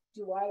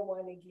 Do I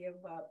want to give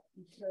up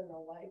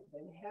eternal life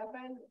in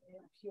heaven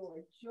and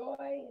pure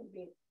joy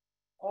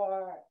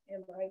or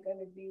am I going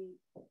to be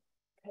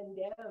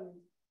condemned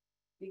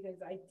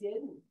because I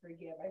didn't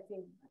forgive? I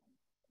think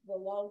the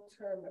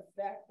long-term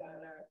effect on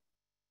our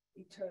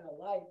eternal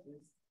life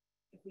is,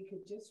 if we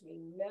could just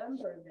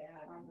remember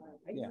that.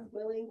 Are you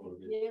willing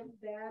to give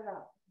that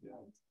up?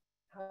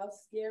 How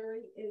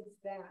scary is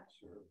that?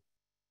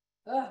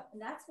 And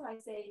that's why I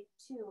say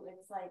too,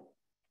 it's like,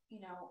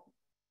 you know,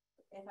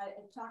 if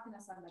I'm talking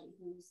to somebody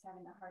who's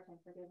having a hard time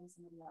forgiving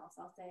somebody else,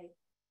 I'll say,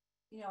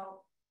 you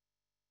know,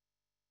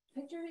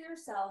 picture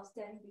yourself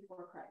standing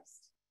before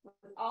Christ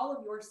with all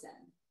of your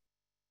sin,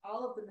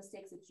 all of the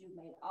mistakes that you've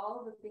made, all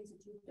of the things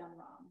that you've done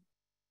wrong.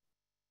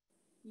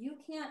 You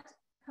can't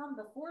come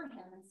before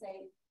him and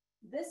say,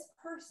 this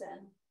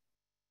person,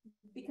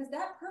 because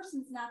that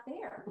person's not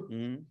there.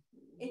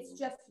 It's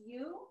just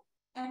you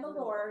and the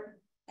Lord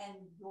and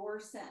your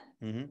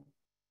sin.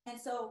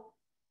 And so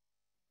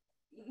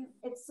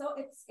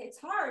it's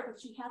hard,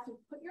 but you have to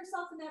put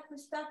yourself in that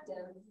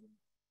perspective.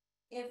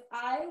 If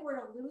I were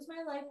to lose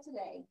my life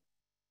today,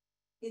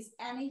 is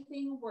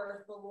anything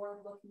worth the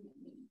Lord looking at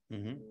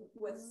me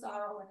with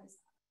sorrow in his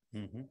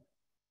eyes?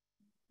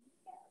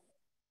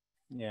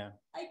 Yeah.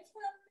 I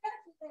can't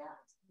imagine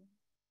that.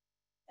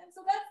 And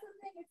so that's the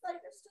thing. It's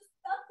like, there's just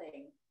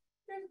nothing.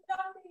 There's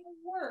nothing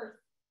worth.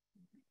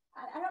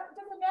 It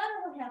doesn't matter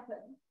what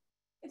happened.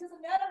 It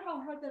doesn't matter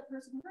how hard that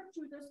person hurt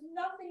you. There's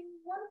nothing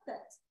worth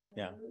it.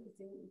 Yeah.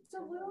 To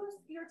lose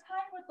your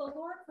time with the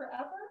Lord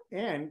forever.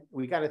 And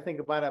we got to think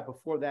about it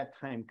before that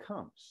time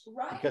comes.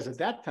 Right. Because at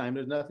that time,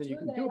 there's nothing you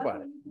can do about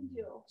it.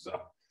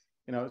 So,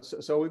 you know,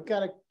 so we've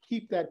got to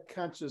keep that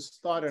conscious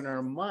thought in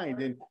our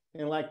mind.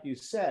 And like you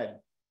said,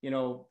 you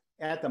know,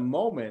 at the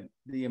moment,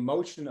 the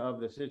emotion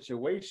of the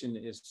situation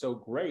is so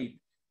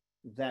great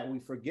that we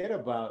forget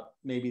about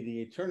maybe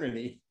the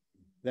eternity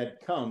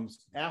that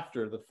comes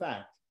after the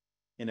fact,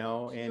 you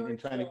know, and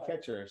trying to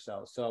catch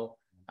ourselves. So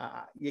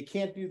you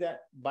can't do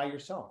that by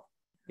yourself.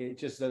 It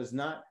just does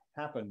not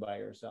happen by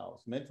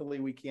yourselves.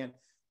 Mentally, we can't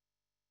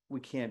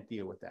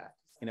deal with that.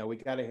 You know, we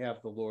got to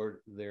have the Lord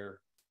there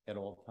at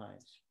all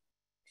times.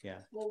 Yeah.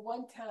 Well,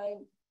 one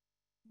time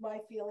my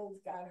feelings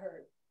got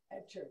hurt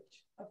at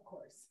church, of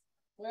course.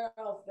 Where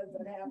else does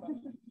it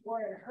happen?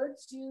 Where it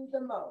hurts you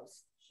the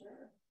most.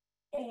 Sure.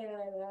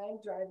 And I'm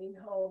driving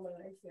home and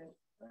I said,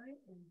 I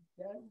am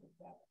done with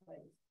that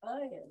place.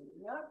 I am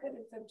not going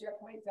to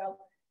subject myself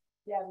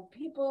to having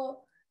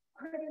people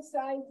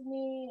criticize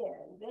me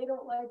and they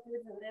don't like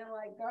this and they're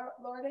like,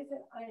 Lord, I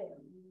said, I am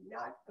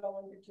not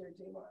going to church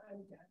anymore.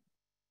 I'm done.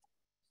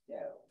 So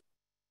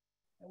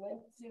I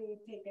went to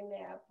take a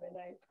nap and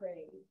I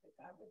prayed that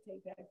God would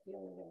take that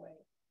feeling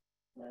away.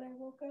 When I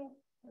woke up,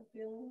 the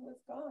feeling was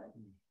gone.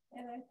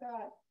 And I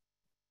thought,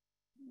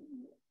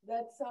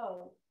 that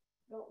song,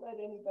 Don't Let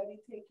Anybody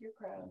Take Your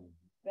Crown.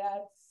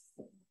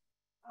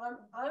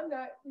 I'm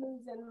not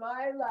losing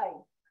my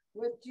life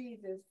with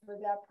Jesus for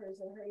that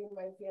person hurting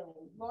my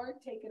feelings.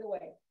 Lord, take it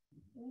away.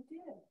 And he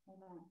did.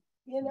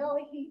 You know,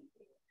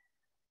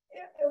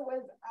 it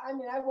was, I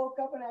mean, I woke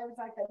up and I was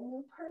like a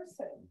new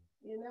person.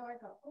 You know, I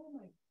go, oh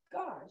my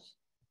gosh,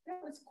 that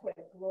was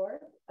quick,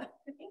 Lord.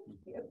 Thank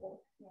you.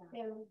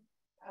 Yeah. And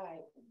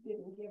I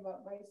didn't give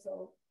up my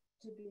soul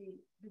to be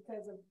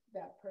because of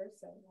that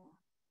person.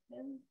 Yeah.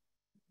 And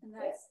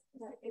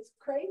it's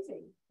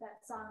crazy.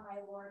 That song,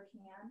 My Lord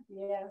Can.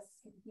 Yes.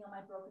 Can heal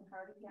my broken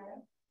heart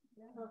again.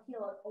 Yeah. He'll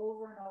heal it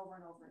over and over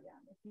and over again.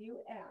 If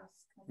you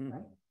ask.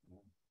 Right.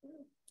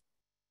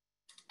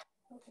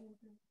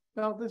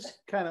 Well,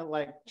 this kind of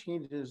like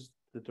changes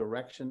the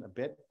direction a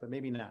bit, but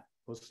maybe not.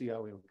 We'll see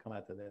how we come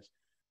out to this.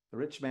 The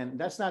rich man,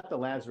 that's not the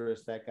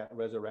Lazarus that got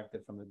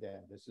resurrected from the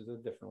dead. This is a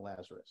different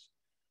Lazarus.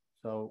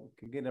 So we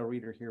can get a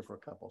reader here for a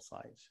couple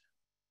slides.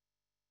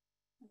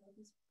 I love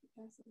this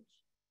passage.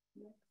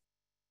 Yeah.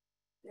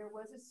 There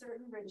was a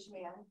certain rich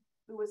man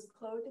who was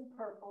clothed in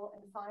purple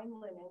and fine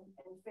linen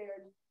and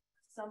fared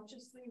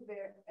sumptuously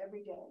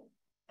every day.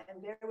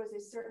 And there was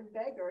a certain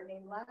beggar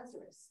named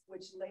Lazarus,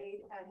 which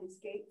laid at his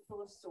gate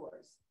full of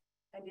sores,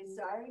 and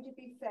desiring to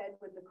be fed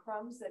with the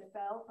crumbs that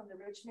fell from the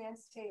rich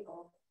man's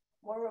table.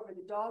 Moreover,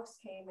 the dogs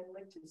came and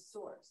licked his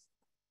sores.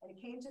 And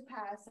it came to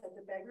pass that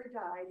the beggar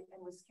died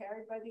and was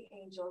carried by the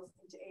angels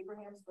into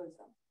Abraham's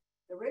bosom.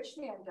 The rich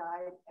man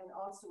died and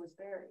also was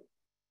buried.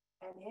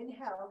 And in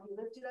hell he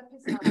lifted up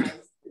his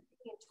eyes,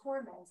 being in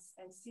torments,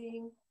 and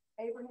seeing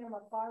Abraham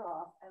afar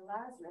off and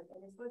Lazarus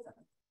in his bosom.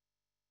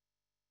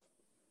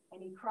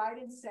 And he cried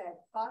and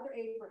said, Father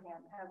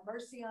Abraham, have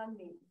mercy on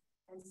me,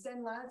 and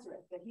send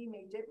Lazarus, that he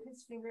may dip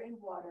his finger in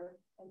water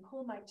and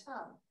cool my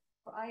tongue,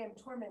 for I am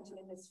tormented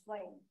in this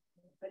flame.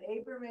 But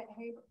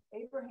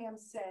Abraham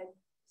said,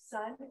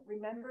 Son,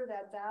 remember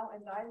that thou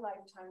in thy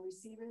lifetime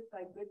receivest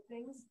thy good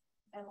things,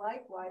 and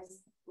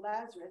likewise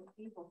Lazarus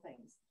evil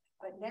things.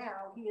 But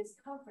now he is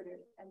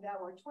comforted, and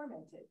thou art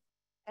tormented.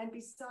 And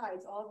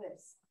besides all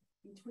this,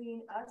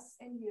 between us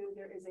and you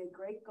there is a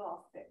great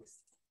gulf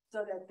fixed,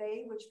 so that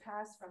they which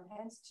pass from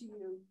hence to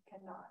you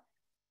cannot,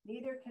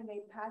 neither can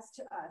they pass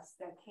to us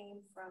that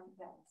came from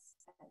thence.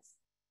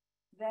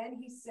 Then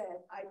he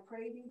said, I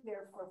pray thee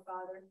therefore,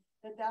 Father,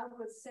 that thou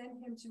wouldst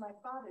send him to my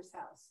father's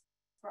house,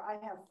 for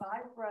I have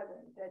 5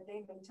 brethren, that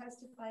they may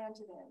testify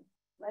unto them,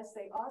 lest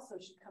they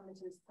also should come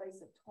into this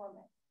place of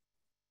torment.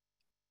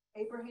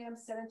 Abraham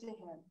said unto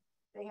him,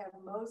 They have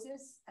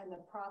Moses and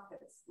the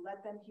prophets,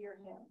 let them hear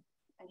him.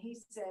 And he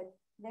said,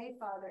 Nay,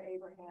 Father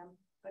Abraham,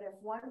 but if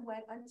one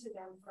went unto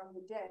them from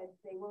the dead,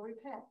 they will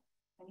repent.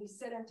 And he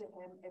said unto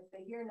him, If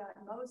they hear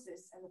not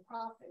Moses and the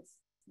prophets,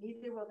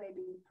 neither will they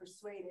be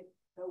persuaded,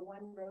 though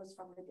one rose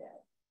from the dead.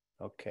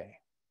 Okay.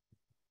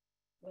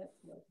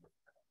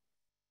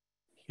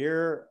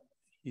 Here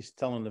he's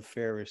telling the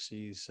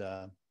Pharisees,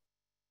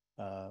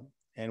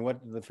 and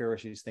what do the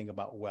Pharisees think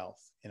about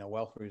wealth? You know,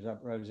 wealth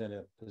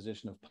represented a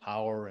position of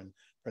power and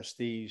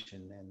prestige,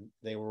 and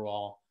they were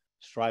all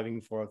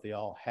striving for it. They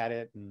all had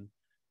it, and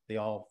they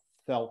all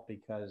felt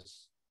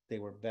because they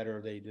were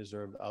better, they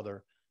deserved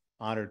other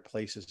honored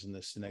places in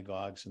the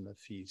synagogues and the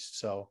feasts.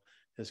 So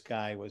this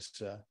guy was,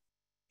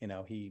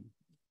 he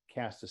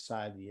cast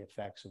aside the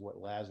effects of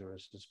what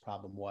Lazarus'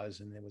 problem was,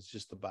 and it was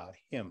just about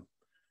him.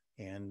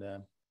 And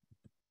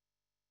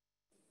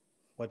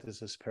what does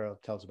this parable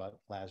tell us about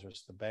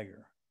Lazarus the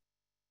beggar?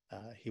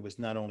 He was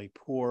not only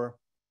poor,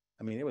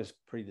 I mean, it was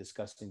a pretty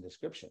disgusting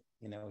description.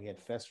 You know, he had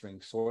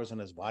festering sores on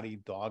his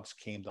body. Dogs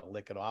came to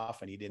lick it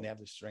off, and he didn't have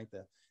the strength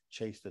to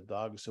chase the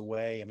dogs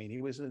away. I mean,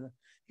 he was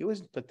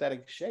in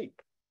pathetic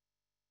shape.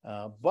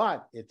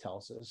 But it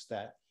tells us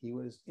that he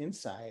was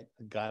inside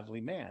a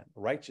godly man,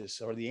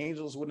 righteous, or the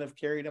angels wouldn't have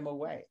carried him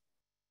away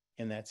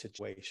in that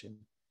situation.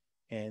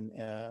 And,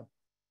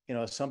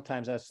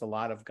 sometimes that's a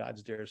lot of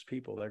God's dearest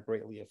people. They're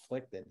greatly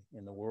afflicted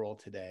in the world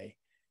today.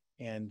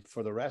 And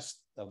for the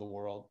rest of the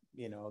world,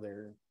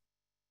 they're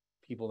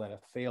people that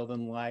have failed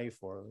in life,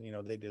 or,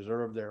 they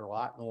deserve their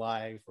lot in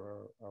life,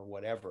 or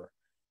whatever.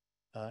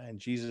 And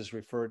Jesus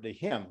referred to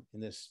him in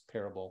this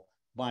parable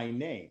by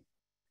name.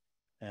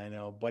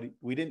 But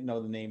we didn't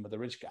know the name of the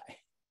rich guy.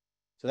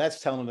 So that's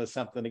telling us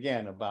something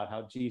again about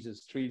how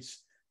Jesus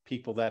treats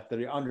people that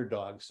they're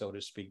underdogs, so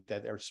to speak,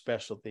 that are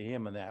special to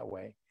him in that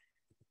way.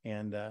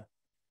 And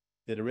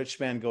did a rich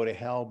man go to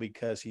hell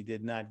because he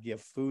did not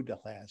give food to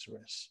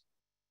Lazarus?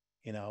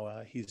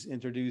 He's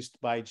introduced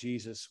by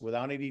Jesus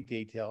without any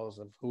details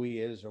of who he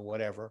is or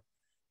whatever.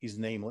 He's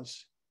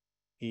nameless.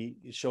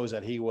 It shows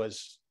that he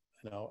was,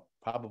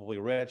 probably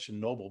rich and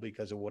noble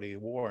because of what he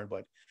wore,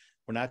 but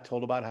we're not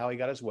told about how he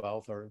got his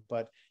wealth,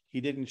 but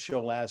he didn't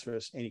show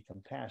Lazarus any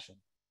compassion.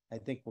 I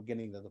think we're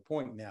getting to the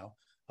point now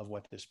of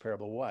what this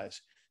parable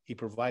was. He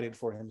provided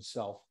for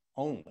himself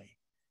only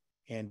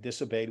and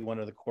disobeyed one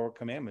of the core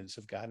commandments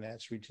of God, and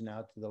that's reaching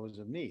out to those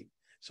of need.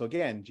 So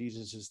again,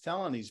 Jesus is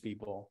telling these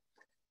people,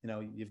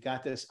 you've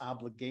got this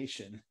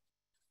obligation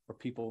for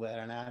people that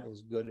are not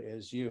as good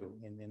as you,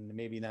 and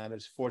maybe not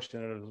as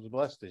fortunate or as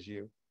blessed as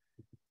you.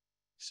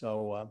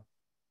 So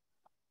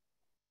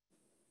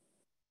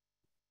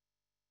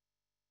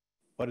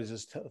what does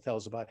this tell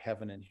us about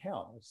heaven and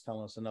hell? It's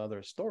telling us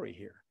another story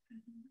here.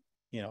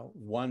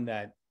 One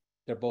that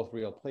they're both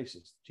real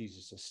places,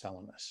 Jesus is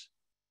telling us.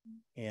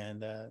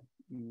 And,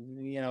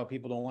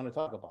 people don't want to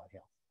talk about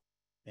hell.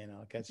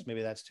 I guess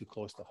maybe that's too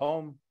close to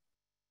home,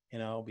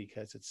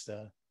 because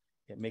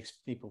it makes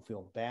people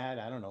feel bad.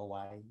 I don't know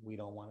why we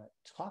don't want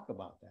to talk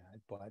about that,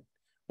 but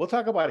we'll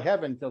talk about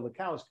heaven till the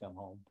cows come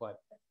home, but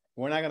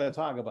we're not going to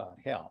talk about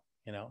hell,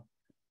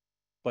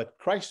 But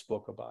Christ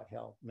spoke about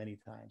hell many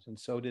times, and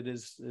so did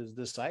his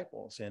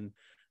disciples. And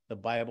the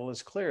Bible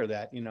is clear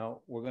that,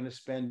 we're going to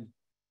spend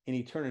an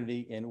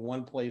eternity in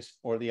one place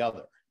or the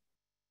other.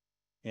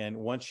 And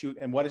what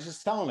it's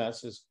just telling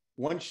us is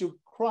once you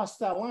cross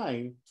that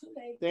line,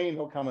 there ain't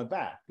no coming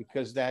back,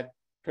 because that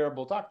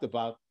parable talked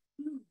about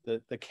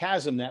the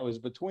chasm that was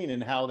between,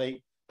 and how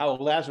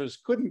Lazarus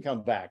couldn't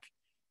come back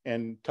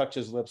and touch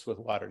his lips with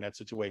water in that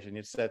situation.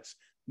 That's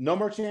no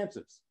more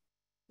chances.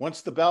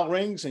 Once the bell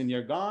rings and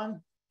you're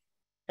gone,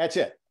 that's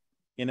it.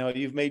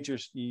 You've made your.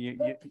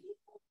 People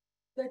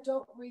that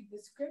don't read the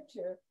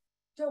scripture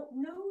don't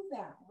know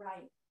that,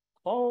 right?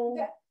 Oh.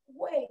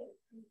 Wait.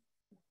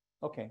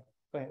 Okay.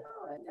 Go ahead.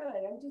 No,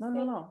 I'm just saying.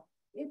 No.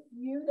 If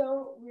you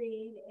don't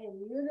read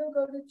and you don't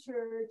go to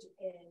church,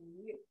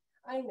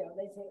 I know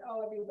they say,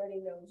 oh,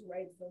 everybody knows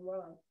right from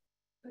wrong,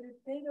 but if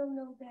they don't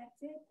know,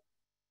 that's it.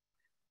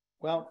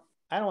 Well,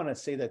 I don't want to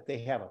say that they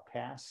have a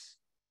pass,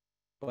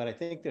 but I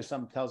think there's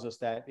something tells us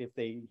that if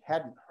they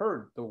hadn't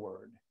heard the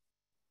word,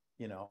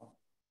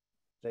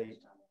 they,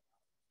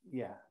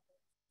 yeah,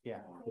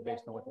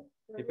 based on what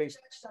they based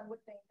on what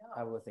they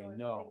know. What they know.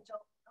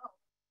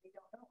 They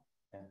don't know.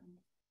 Yeah.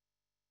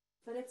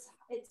 But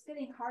it's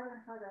getting harder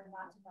and harder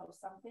not to know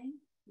something.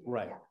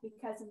 Right.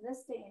 Because in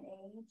this day and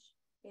age,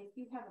 if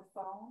you have a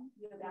phone,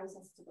 you have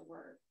access to the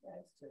word.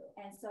 That's true.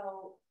 And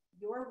so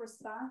you're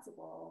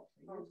responsible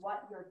for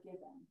what you're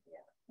given.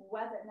 Yeah.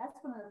 And that's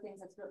one of the things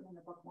that's written in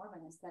the Book of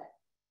Mormon, is that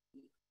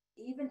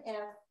even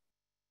if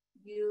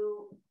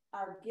you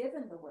are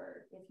given the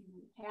word, if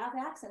you have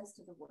access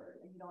to the word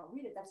and you don't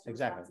read it, that's your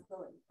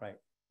responsibility. Right.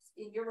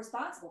 And you're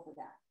responsible for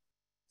that.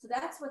 So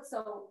that's what's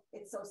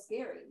it's so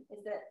scary,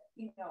 is that,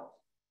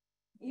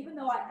 even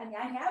though I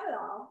have it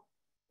all,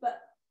 but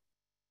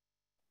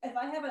if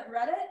I haven't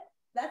read it,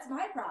 that's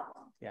my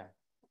problem. Yeah.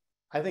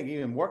 I think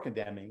even more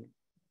condemning,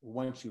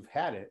 once you've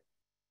had it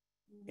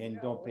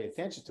and don't pay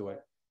attention to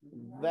it,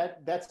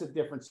 that's a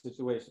different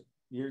situation.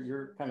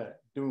 You're kind of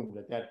doomed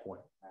at that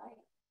point.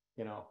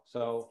 Right.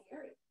 So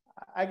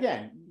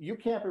again, you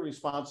can't be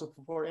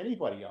responsible for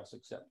anybody else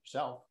except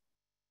yourself.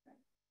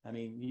 I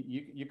mean,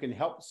 you can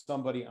help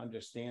somebody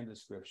understand the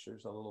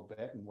scriptures a little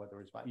bit and what the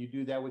response. You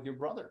do that with your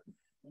brother,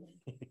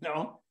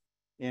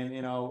 and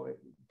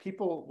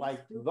people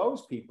like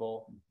those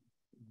people,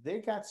 they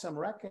got some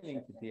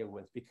reckoning to deal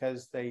with,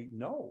 because they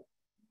know.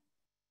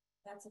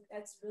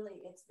 That's really,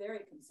 it's very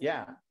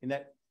concerning.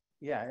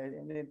 Yeah,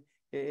 and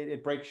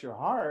it breaks your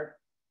heart,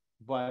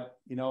 but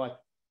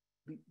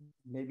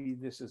maybe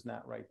this is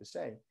not right to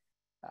say.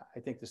 I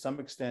think to some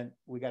extent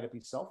we got to be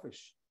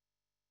selfish.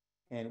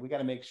 And we got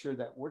to make sure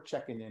that we're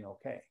checking in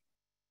okay.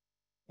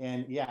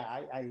 And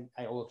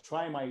I will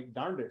try my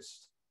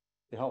darndest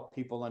to help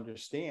people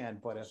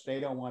understand. But if they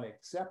don't want to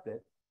accept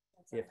it,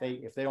 if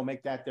they don't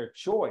make that their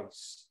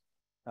choice,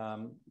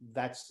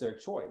 that's their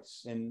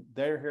choice. And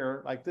they're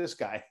here like this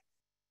guy,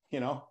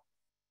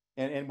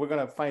 and we're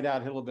going to find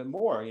out a little bit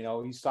more.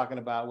 He's talking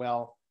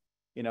about,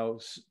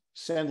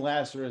 send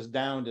Lazarus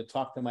down to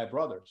talk to my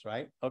brothers,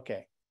 right?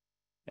 Okay,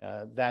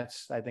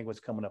 that's I think what's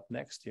coming up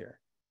next here.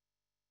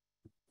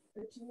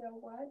 But you know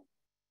what?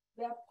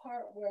 That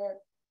part where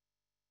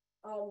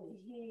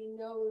he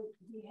knows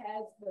he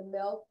has the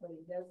milk, but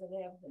he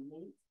doesn't have the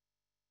meat.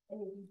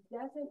 And if he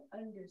doesn't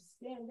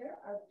understand, there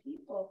are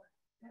people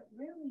that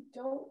really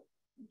don't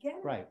get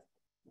it. Right.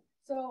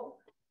 So,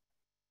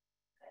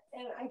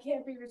 and I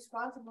can't be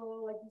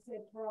responsible, like you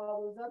said, for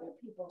all those other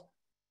people,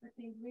 but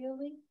they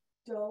really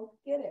don't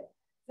get it.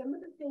 Some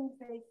of the things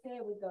they say,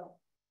 we go,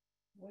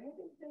 where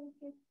did they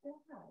get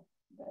that?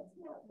 That's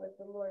not what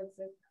the Lord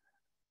said.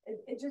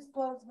 It just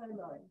blows my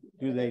mind.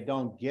 Do they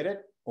don't get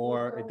it,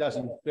 or it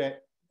doesn't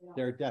fit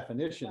their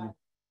definition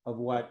of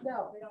what?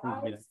 No, I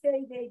would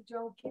say they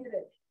don't get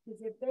it,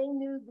 because if they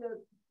knew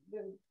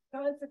the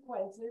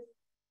consequences,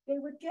 they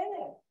would get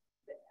it.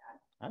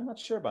 I'm not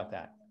sure about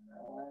that.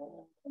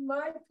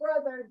 My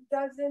brother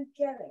doesn't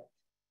get it.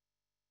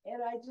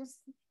 And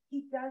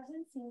he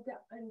doesn't seem to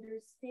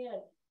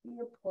understand the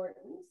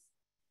importance.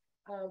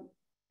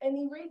 And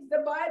he reads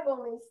the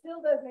Bible and he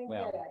still doesn't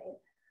get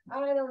it. I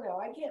don't know.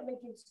 I can't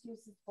make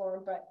excuses for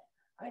him, but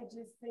I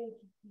just think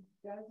he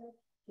doesn't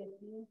get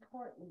the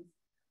importance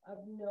of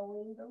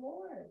knowing the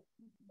Lord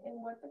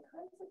and what the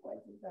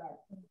consequences are.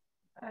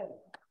 I don't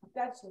know.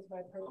 That's just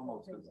my personal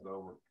almost opinion. As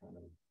though we're kind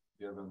of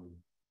given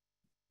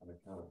an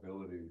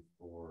accountability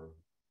for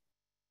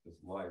this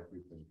life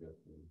we've been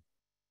gifted,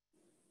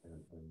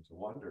 and to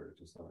wonder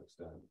to some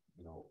extent,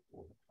 well,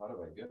 how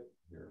did I get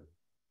here?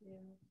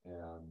 Yeah.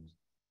 And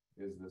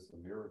is this a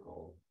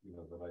miracle,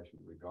 that I should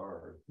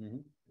regard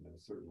in a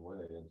certain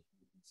way? And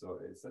so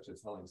it's such a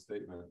telling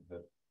statement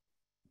that,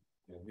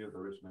 here the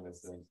rich man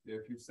is saying,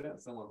 if you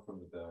sent someone from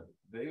the dead,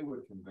 they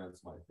would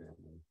convince my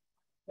family.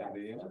 And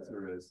the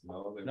answer is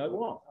no, they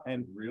won't.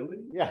 And really?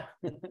 Yeah.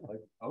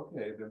 Like,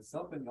 okay, then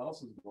something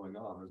else is going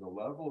on. There's a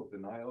level of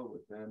denial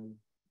within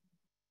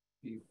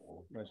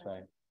people. That's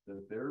right.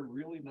 That they're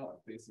really not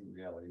facing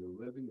reality.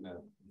 They're living in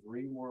a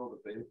dream world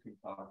that they've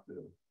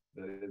concocted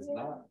that is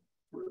not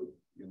true,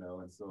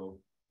 and so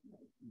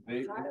how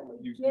do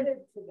we get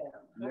it to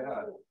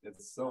them?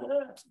 It's so,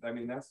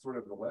 that's sort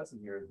of the lesson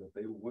here, is that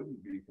they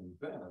wouldn't be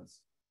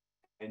convinced.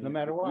 And no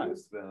matter what.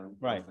 Them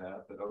right.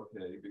 That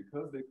okay,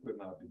 because they could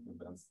not be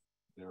convinced,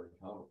 they're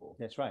accountable.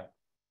 That's right.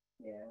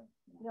 Yeah.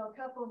 A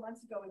couple of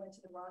months ago, we went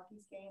to the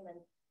Rockies game, and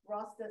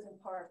Ross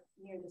doesn't park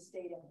near the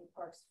stadium. He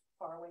parks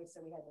far away,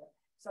 so we had to.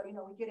 So,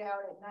 we get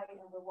out at night and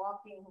we're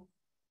walking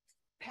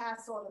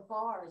past all the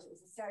bars. It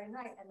was a Saturday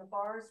night and the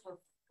bars were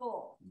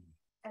full.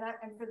 And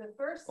for the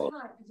first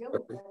time, because you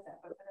always get that,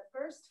 but for the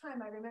first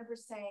time I remember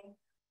saying,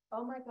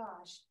 oh my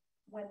gosh,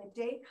 when the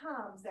day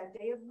comes, that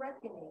day of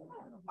reckoning,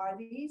 are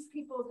these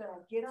people going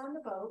to get on the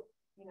boat,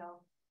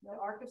 the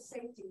ark of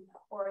safety,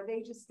 or are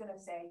they just going to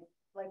say,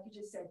 like you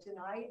just said,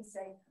 deny it and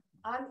say,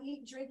 I'm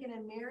eating, drinking,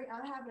 and merry.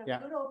 I'm having a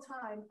good old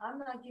time. I'm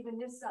not giving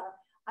this up.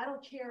 I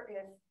don't care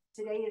if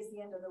today is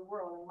the end of the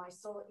world and my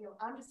soul,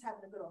 I'm just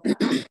having a good old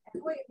time.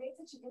 And boy, it made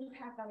such an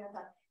impact on me. I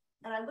thought,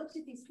 and I looked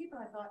at these people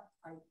and I thought,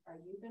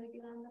 are you going to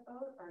get on the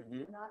boat or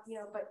not?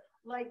 But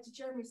like to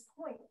Jeremy's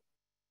point,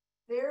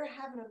 they're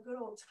having a good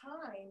old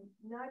time,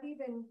 not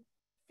even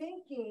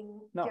thinking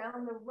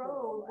down the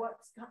road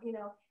what's,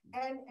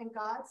 and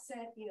God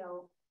sent,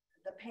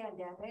 the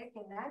pandemic,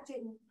 and that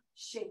didn't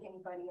shake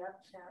anybody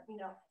up,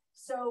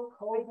 So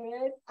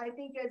COVID, I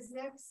think as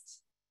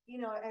next,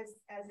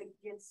 as it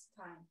gets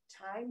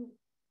time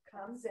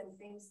comes and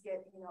things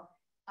get,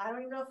 I don't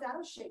even know if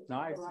that'll shake. No,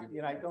 I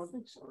don't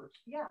think so.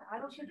 Yeah, I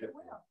don't think it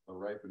will. A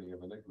ripening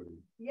of iniquity.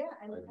 Yeah,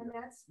 and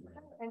that's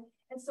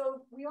and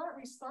so we aren't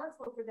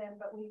responsible for them,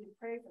 but we need to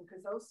pray for them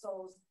because those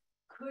souls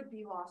could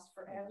be lost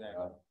forever.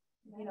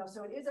 Exactly.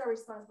 So it is our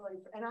responsibility.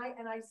 And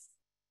I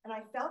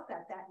felt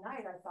that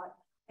night. I thought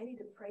I need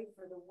to pray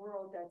for the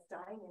world that's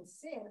dying in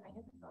sin. I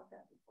never thought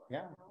that before.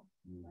 Yeah.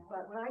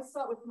 But when I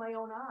saw it with my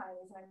own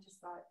eyes, I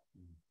just thought.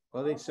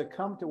 Well, they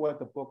succumb to what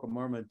the Book of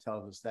Mormon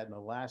tells us, that in the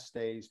last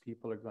days,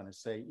 people are going to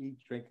say, eat,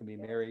 drink, and be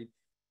merry,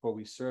 for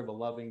we serve a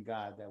loving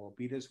God that will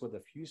beat us with a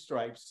few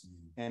stripes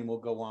and will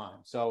go on.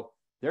 So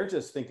they're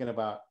just thinking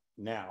about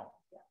now.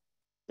 Yeah.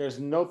 There's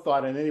no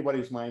thought in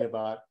anybody's mind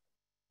about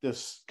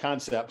this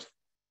concept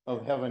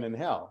of heaven and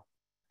hell.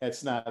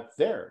 It's not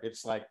there.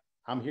 It's like,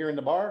 I'm here in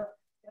the bar.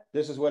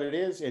 This is what it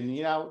is. And,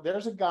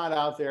 there's a God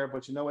out there,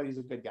 but you know what? He's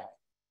a good guy.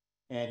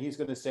 And he's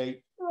going to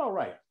say, you're all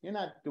right. You're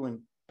not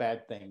doing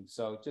bad things.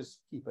 So just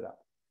keep it up.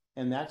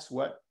 And that's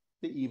what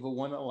the evil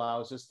one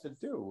allows us to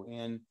do.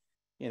 And,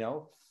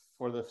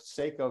 for the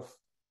sake of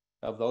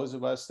those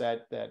of us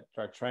that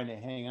are trying to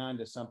hang on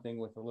to something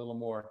with a little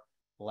more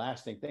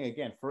lasting thing,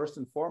 again, first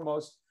and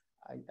foremost,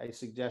 I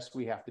suggest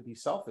we have to be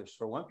selfish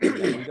for one thing,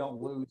 that we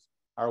don't lose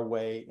our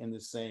way in the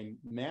same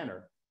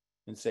manner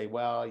and say,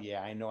 well,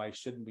 yeah, I know I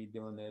shouldn't be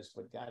doing this,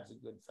 but God's a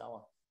good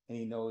fellow and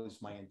he knows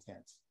my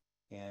intent.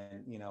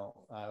 And,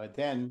 but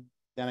then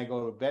I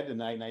go to bed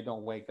tonight and I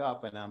don't wake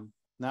up and I'm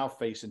now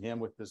facing him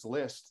with this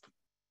list.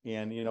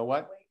 And you know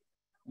what?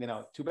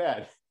 Too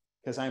bad,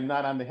 because I'm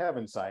not on the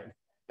heaven side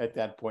at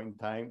that point in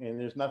time. And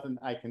there's nothing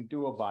I can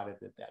do about it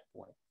at that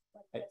point.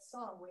 Like that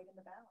song, Weight in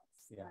the Balance.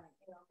 Yeah.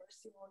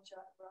 Merciful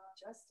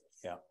justice.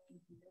 Yeah.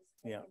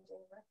 Yeah.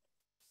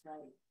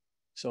 Right.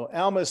 So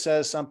Alma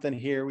says something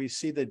here. We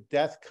see that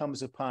death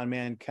comes upon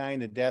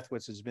mankind, the death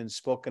which has been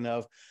spoken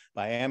of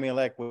by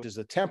Amalek, which is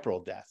a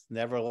temporal death.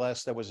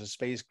 Nevertheless, there was a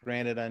space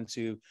granted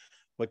unto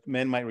what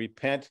men might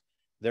repent.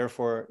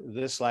 Therefore,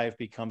 this life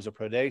becomes a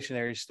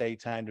probationary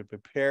state, time to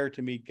prepare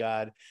to meet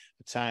God,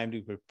 a time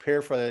to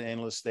prepare for the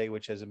endless state,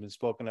 which has been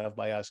spoken of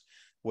by us,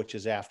 which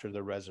is after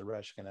the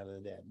resurrection of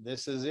the dead.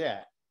 This is it.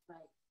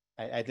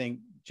 Right. I think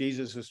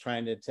Jesus was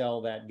trying to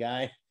tell that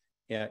guy,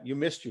 you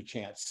missed your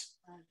chance.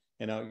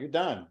 You're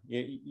done.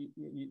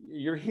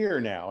 You're here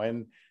now.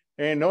 And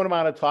there ain't no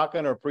amount of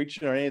talking or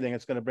preaching or anything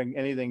that's going to bring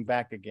anything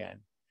back again.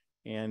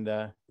 And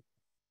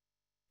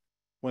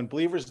when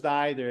believers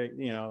die,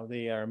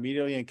 they are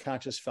immediately in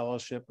conscious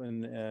fellowship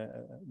and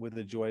with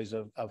the joys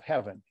of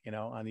heaven.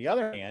 On the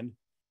other hand,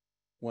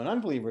 when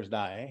unbelievers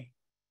die,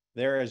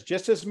 there is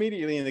just as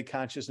immediately in the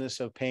consciousness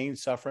of pain,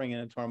 suffering,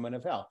 and the torment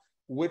of hell,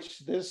 which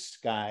this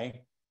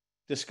guy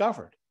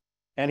discovered.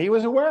 And he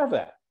was aware of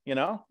that,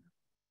 The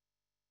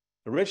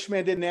rich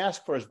man didn't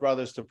ask for his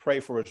brothers to pray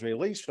for his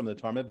release from the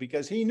torment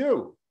because he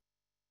knew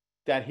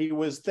that he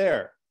was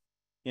there,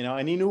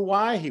 and he knew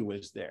why he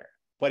was there.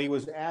 But he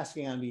was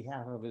asking on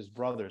behalf of his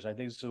brothers. I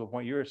think this is the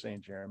point you were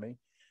saying, Jeremy.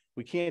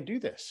 We can't do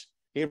this.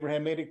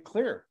 Abraham made it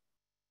clear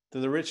to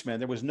the rich man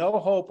there was no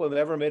hope of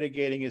ever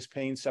mitigating his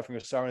pain, suffering,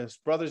 or sorrow. His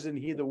brothers didn't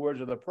heed the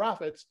words of the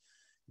prophets.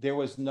 There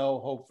was no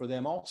hope for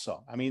them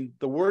also. I mean,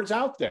 the word's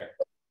out there,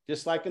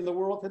 just like in the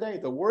world today.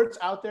 The word's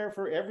out there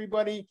for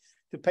everybody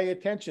to pay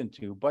attention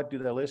to. But do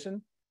they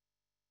listen?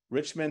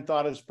 Rich men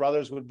thought his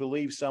brothers would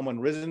believe someone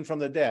risen from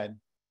the dead.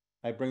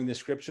 I bring the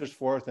scriptures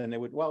forth, and they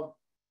would, well,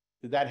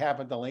 did that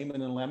happen to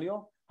Laman and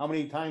Lemuel? How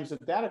many times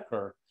did that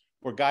occur?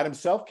 Where God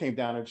himself came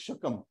down and shook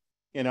them,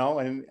 and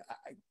I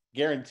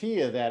guarantee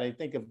you that I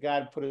think if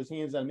God put his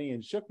hands on me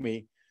and shook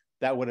me,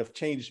 that would have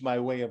changed my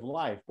way of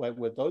life. But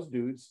with those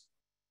dudes,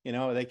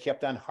 they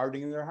kept on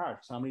hardening their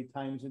hearts. How many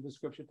times did the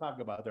scripture talk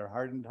about their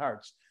hardened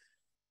hearts?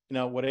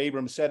 What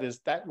Abram said is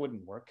that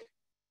wouldn't work.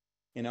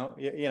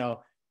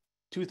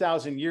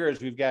 2,000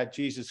 years we've got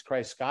Jesus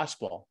Christ's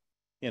gospel,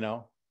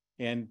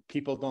 and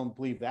people don't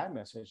believe that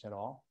message at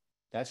all.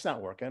 That's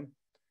not working.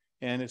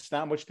 And it's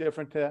not much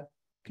different to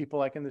people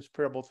like in this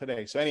parable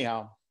today. So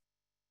anyhow,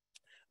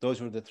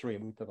 those were the three.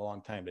 We took a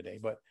long time today,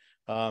 but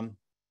I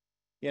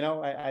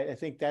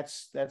think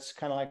that's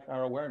kind of like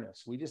our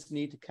awareness. We just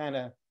need to kind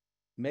of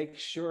make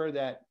sure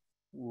that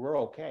we're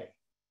okay.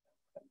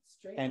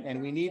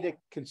 And we need to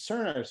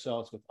concern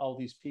ourselves with all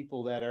these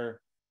people that are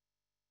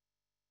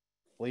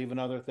believing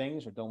other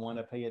things or don't want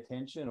to pay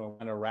attention or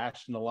want to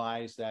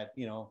rationalize that,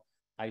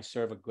 I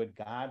serve a good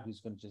God who's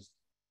going to just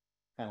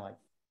kind of like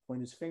point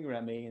his finger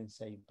at me and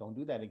say, don't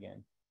do that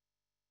again.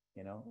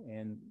 We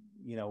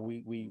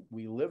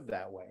live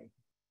that way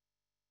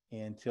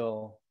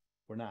until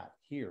we're not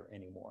here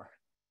anymore.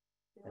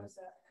 There was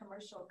a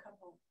commercial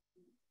couple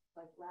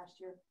like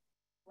last year.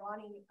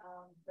 Ronnie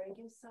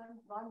Reagan's son,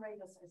 Ron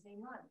Reagan's his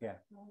name, Ron. Yeah.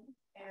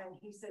 And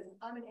he said,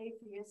 I'm an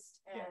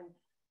atheist and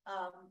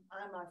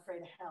I'm not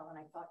afraid of hell. And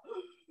I thought,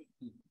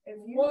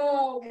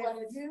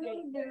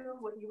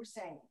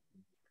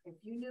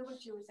 if you knew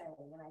what you were saying,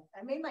 and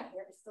I made my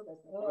hair, it still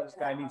doesn't. Well, this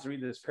guy needs to read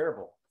this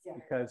parable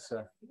because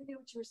you knew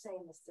what you were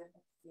saying, this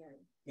different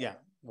theory. Yeah.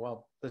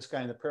 Well, this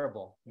guy in the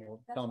parable, we'll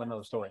tell him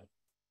another story.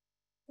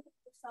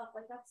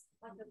 Like that's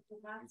like the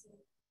Nazi,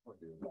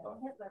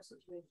 Hitler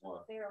situation, the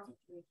Pharaoh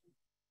situation.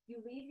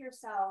 You leave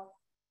yourself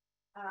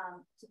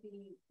to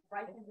be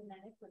ripened in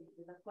iniquity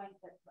to the point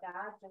that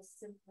God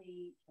just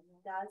simply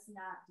does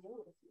not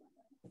deal with you.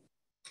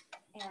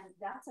 And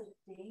that's a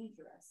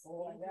dangerous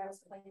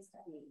place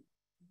to be.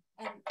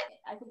 And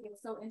I think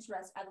it's so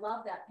interesting. I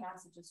love that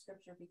passage of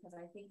scripture because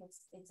I think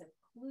it's a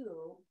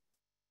clue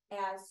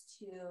as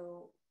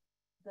to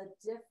the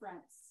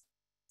difference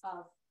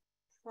of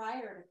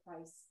prior to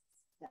Christ's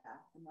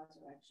death and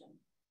resurrection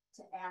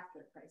to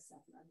after Christ's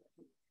death and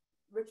resurrection.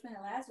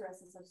 Richmond and Lazarus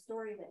is a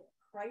story that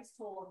Christ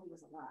told while he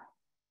was alive.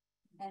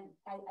 And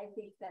I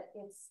think that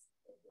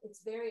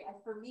it's very,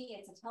 for me,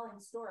 it's a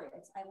telling story.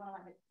 It's one of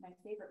my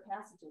favorite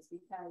passages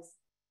because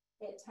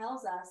it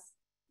tells us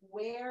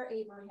where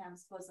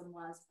Abraham's bosom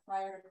was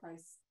prior to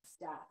Christ's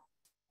death.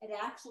 It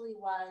actually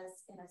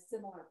was in a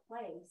similar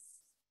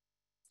place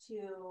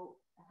to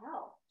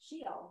hell,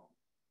 Sheol.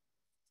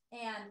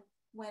 And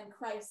when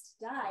Christ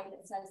died,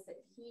 it says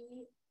that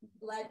he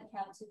led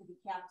captivity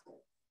captive.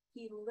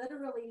 He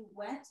literally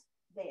went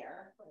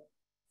there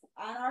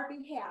on our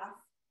behalf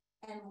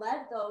and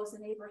led those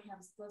in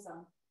Abraham's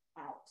bosom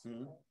out.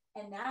 Mm-hmm.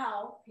 And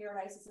now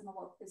paradise is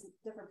is a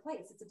different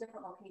place. It's a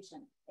different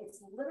location. It's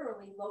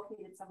literally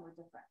located somewhere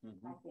different,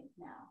 I think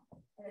now.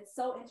 And it's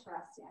so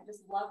interesting. I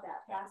just love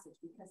that passage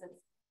because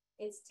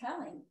it's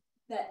telling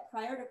that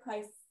prior to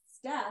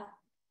Christ's death,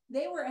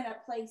 they were in a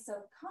place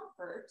of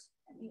comfort.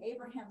 I mean,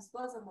 Abraham's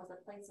bosom was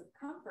a place of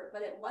comfort,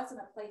 but it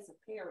wasn't a place of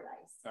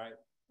paradise. Right.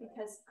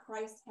 Because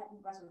Christ hadn't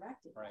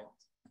resurrected right. Yet.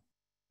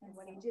 And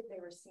when he did, they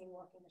were seen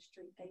walking the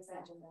street.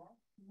 Exactly. Imagine that.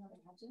 Can you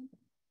imagine?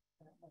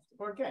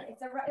 Well, again, it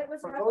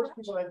was for those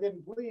people that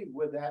didn't believe,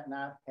 would that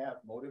not have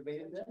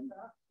motivated them?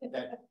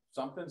 That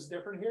something's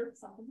different here?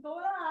 Something's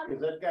going on.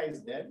 Because that guy's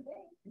dead,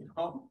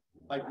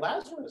 like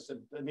Lazarus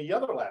and the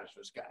other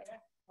Lazarus guy,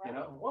 right.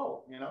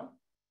 Whoa,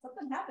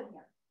 Something happened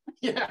here.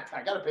 Yeah,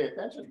 I got to pay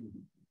attention.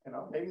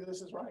 Maybe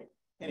this is right.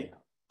 Anyhow,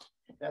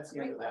 that's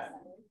the end of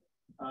that.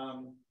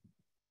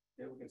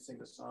 Maybe we can sing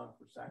a song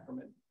for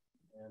sacrament,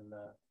 and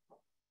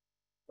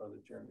Brother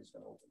Jeremy's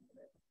going to open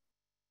today.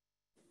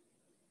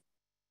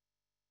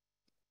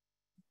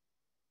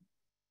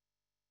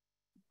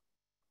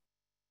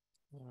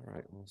 All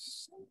right, we'll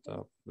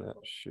stop that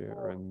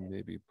share and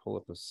maybe pull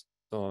up a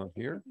song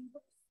here.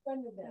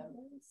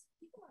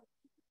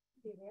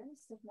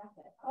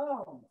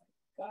 Oh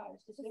my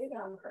gosh, It's they just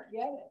don't not current.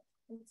 get it.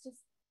 It's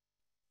just,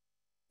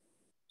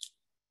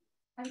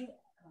 I mean,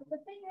 the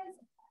thing is,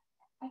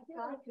 I feel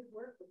God like could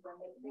work with them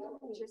if they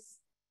would just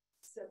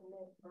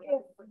submit.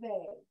 If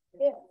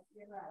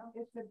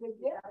it's a big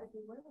if.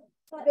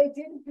 but They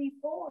didn't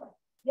before.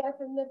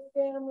 Death in the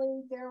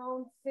family, their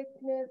own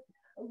sickness,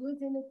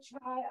 losing a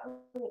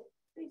child.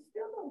 They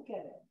still don't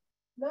get it.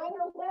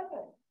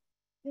 9/11.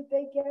 Did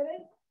they get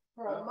it?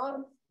 For a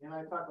month. And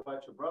I talk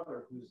about your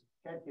brother whose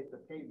head hit the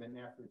pavement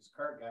after his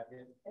car got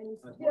hit And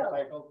on his still,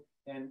 motorcycle,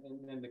 and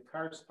the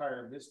car's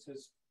tire missed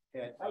his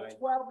head by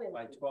 12 inches.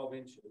 by 12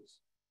 inches.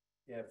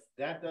 If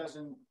that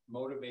doesn't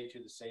motivate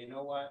you to say, you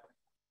know what,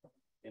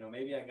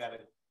 maybe I gotta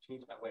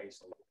change my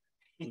ways a little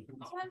bit.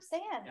 that's what I'm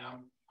saying. Yeah.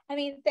 I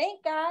mean,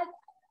 thank God.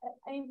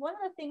 I mean, one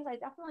of the things I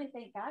definitely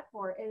thank God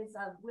for is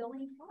a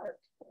willing heart,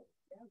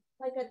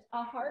 like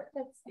a heart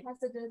that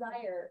has a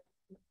desire.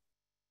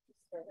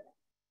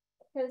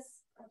 Because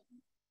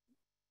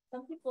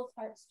some people's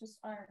hearts just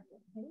aren't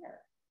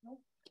there.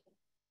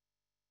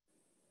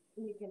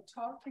 And you can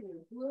talk to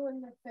you blue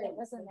in the face. It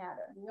doesn't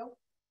matter. Nope.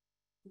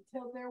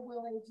 Until they're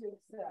willing to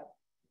accept.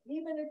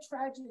 Even a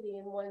tragedy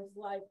in one's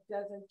life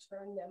doesn't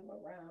turn them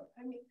around.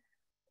 I mean,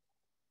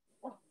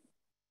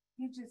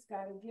 you just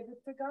got to give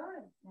it to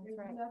God.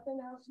 There's nothing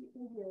else you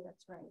can do.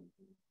 That's right.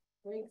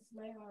 Breaks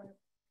my heart.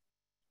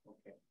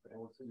 Okay, I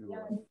want to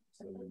do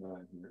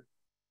 79 here.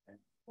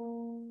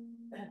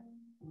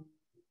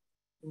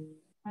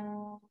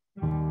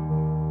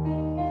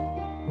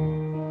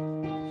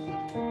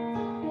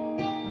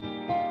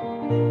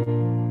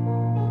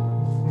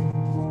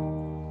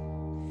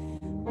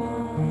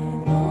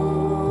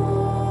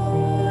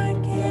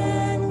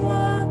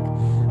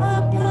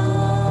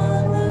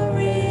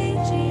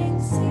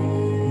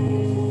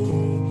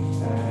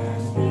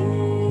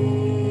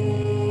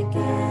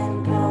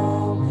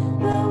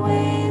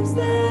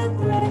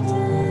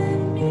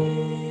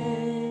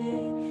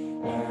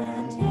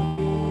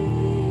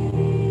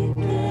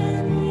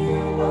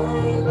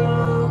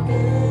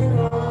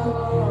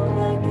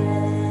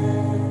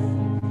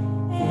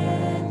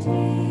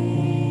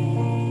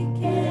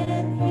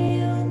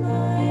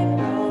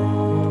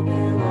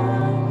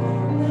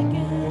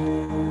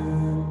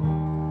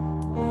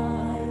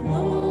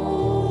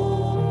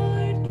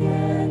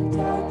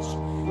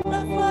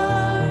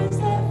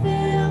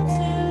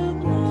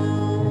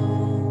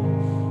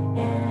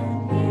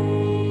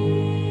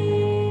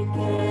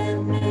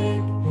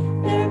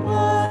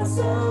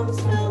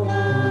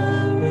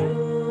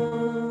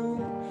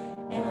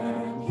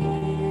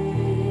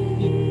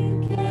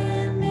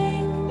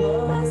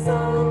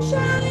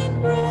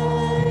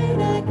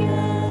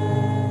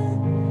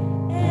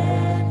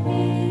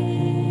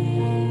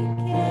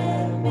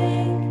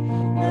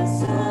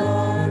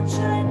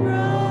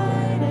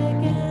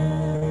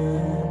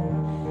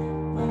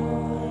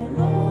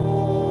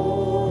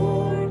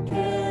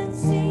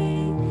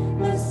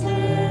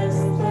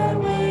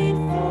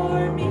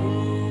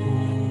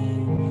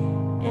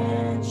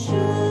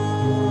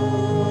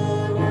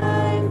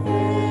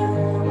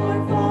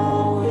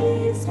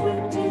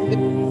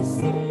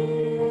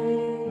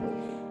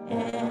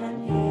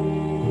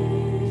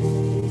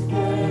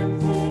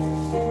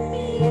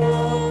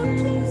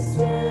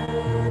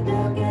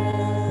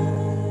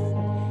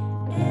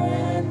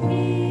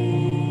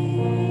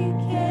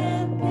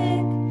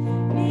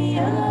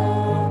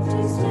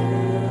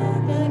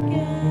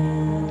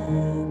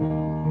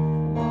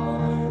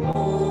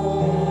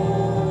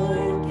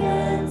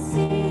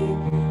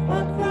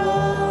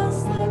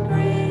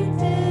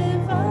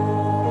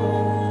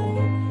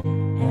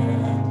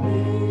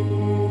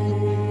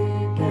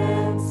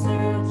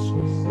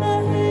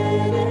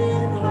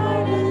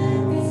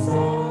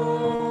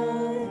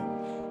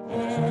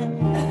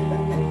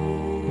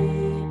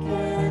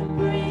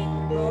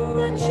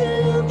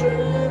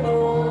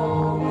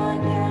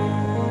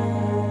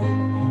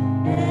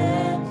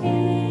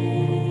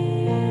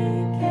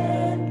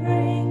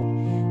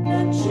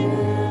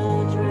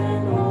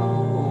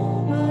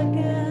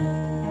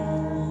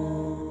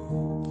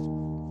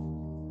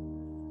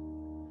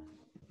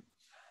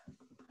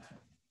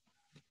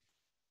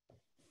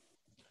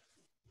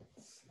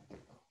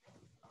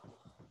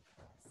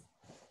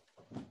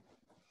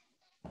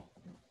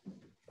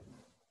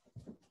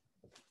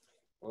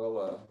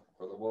 Well,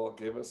 Brother Walt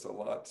gave us a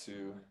lot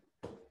to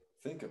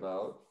think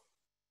about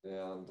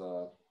and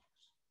a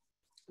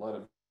lot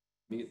of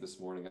meat this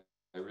morning.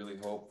 I really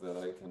hope that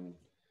I can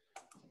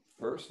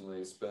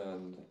personally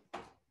spend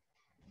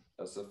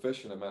a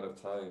sufficient amount of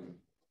time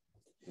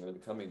in the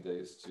coming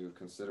days to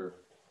consider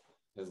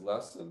his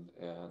lesson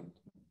and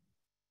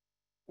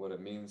what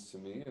it means to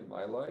me in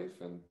my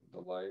life and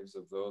the lives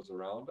of those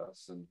around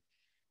us. And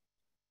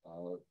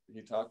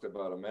he talked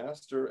about a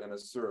master and a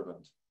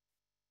servant,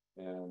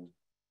 and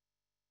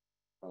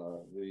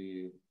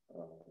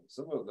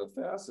some of the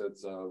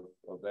facets of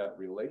that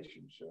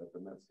relationship,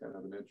 and that's kind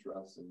of an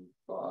interesting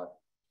thought.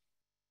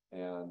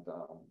 And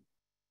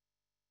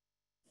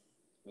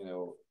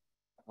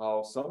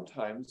how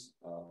sometimes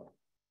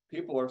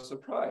people are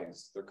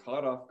surprised, they're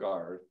caught off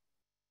guard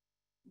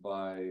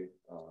by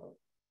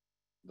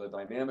the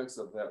dynamics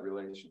of that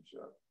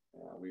relationship.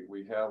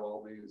 We have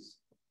all these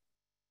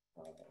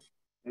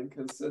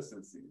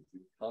inconsistencies,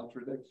 these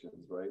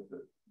contradictions, right?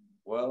 That,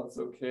 well, it's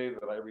okay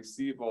that I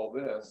receive all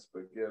this,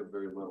 but give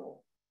very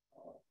little.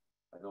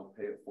 I don't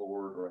pay it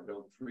forward, or I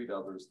don't treat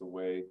others the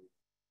way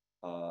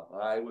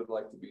I would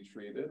like to be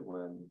treated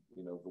when,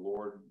 you know, the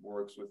Lord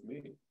works with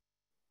me.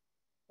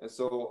 And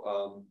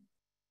so,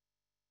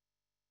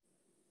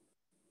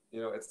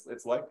 you know,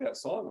 it's like that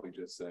song we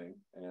just sang,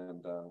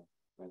 and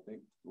I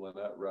think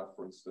Lynette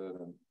referenced it,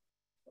 and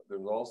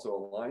there's also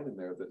a line in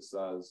there that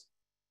says,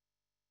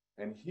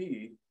 and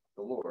he,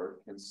 the Lord,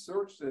 can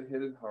search the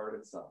hidden heart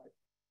inside.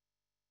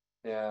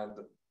 And,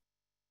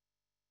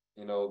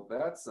 you know,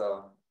 that's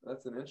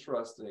an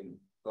interesting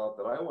thought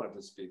that I wanted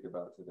to speak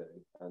about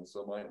today. And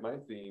so my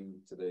theme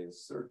today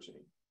is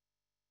searching.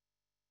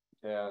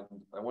 And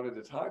I wanted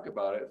to talk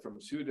about it from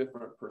two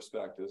different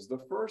perspectives.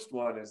 The first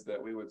one is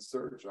that we would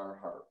search our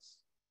hearts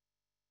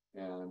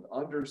and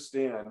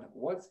understand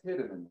what's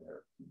hidden in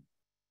there.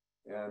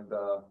 And,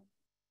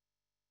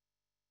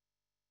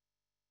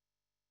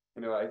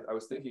 you know, I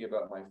was thinking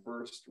about my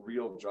first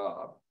real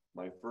job,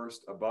 my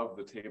first above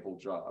the table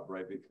job,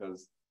 right?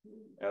 Because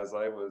as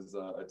I was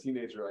a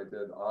teenager, I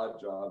did odd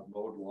jobs,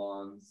 mowed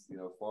lawns, you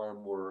know,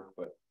 farm work.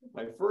 But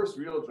my first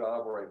real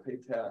job where I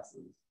paid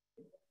taxes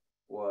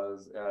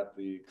was at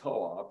the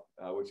co-op,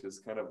 which is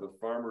kind of the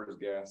farmer's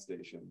gas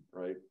station,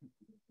 right?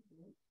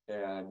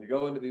 And you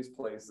go into these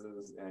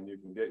places and you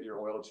can get your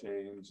oil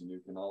change, and you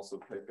can also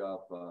pick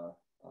up,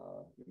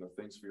 you know,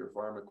 things for your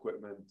farm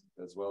equipment,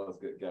 as well as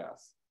get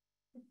gas.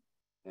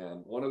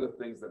 And one of the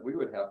things that we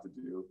would have to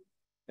do,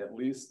 at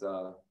least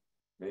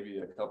maybe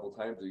a couple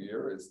times a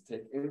year, is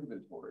take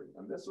inventory.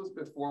 And this was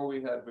before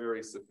we had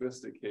very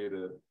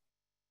sophisticated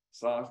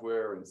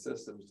software and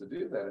systems to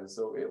do that. And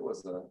so it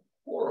was a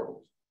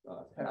horrible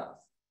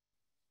task.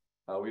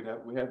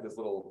 We had this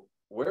little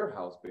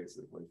warehouse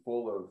basically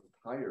full of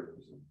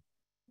tires and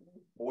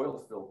oil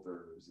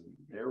filters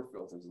and air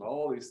filters and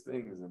all these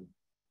things, and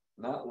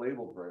not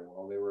labeled very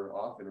well. They were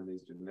often in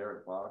these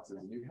generic boxes,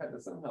 and you had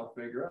to somehow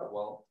figure out,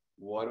 well,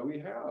 what do we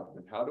have,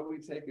 and how do we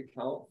take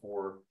account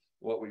for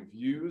what we've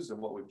used and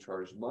what we've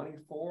charged money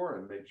for,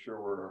 and make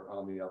sure we're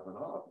on the up and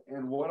up,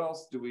 and what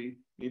else do we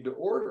need to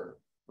order,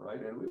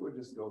 right? And we would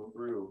just go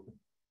through.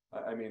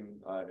 I mean,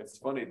 it's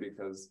funny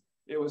because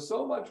it was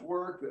so much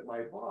work that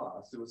my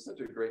boss, who was such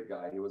a great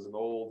guy, he was an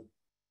old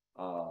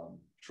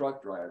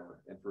truck driver,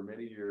 and for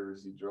many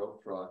years he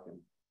drove truck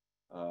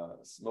and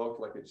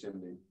smoked like a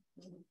chimney.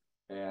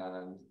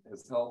 And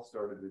his health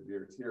started to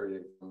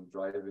deteriorate from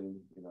driving,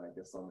 you know, I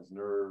guess on his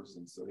nerves.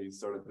 And so he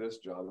started this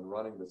job and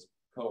running this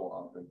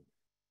co-op. And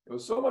it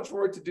was so much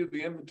work to do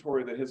the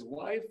inventory that his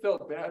wife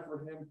felt bad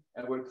for him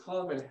and would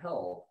come and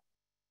help.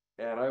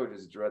 And I would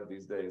just dread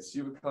these days.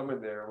 She would come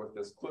in there with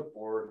this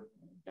clipboard,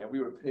 and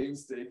we would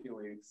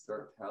painstakingly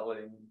start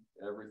tallying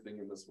everything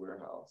in this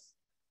warehouse.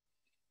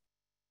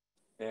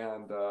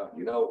 And,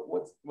 you know,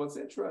 what's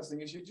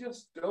interesting is you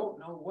just don't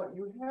know what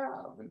you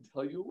have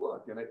until you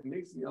look. And it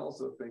makes me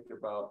also think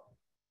about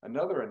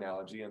another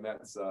analogy, and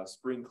that's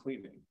spring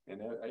cleaning.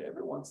 And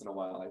every once in a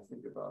while, I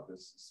think about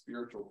this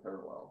spiritual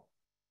parallel.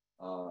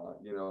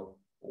 You know,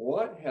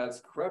 what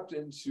has crept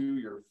into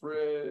your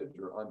fridge,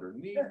 or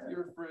underneath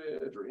your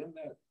fridge, or in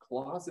that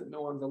closet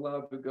no one's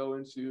allowed to go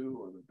into,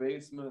 or the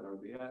basement, or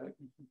the attic?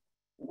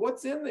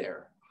 What's in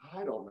there?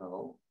 I don't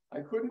know. I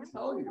couldn't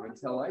tell you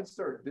until I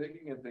start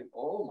digging and think,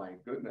 oh my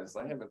goodness,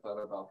 I haven't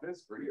thought about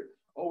this for years.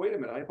 Oh, wait a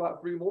minute, I bought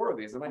 3 more of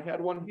these, and I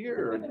had one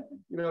here. And,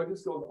 you know, it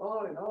just goes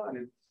on and on.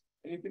 And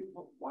you think,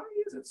 well, why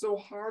is it so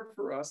hard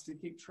for us to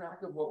keep track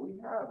of what we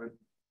have? And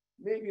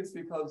maybe it's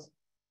because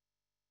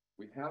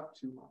we have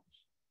too much.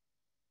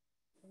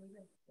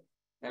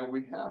 And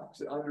we have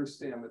to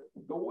understand that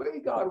the way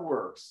God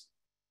works,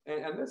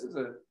 and this is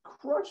a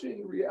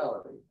crushing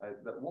reality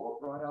that Walt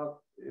brought out,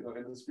 you know,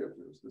 in the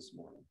scriptures this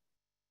morning,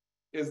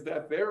 is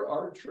that there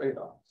are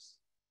trade-offs.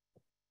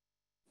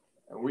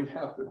 And we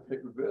have to pick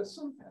this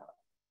and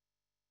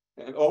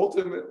that. And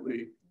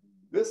ultimately,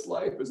 this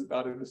life is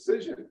about a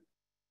decision.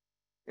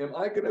 Am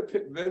I going to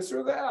pick this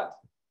or that?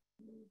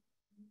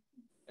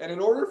 And in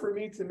order for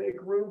me to make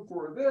room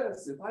for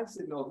this, if I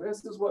say, no,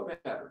 this is what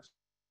matters.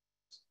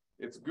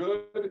 It's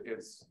good,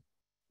 it's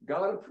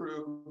God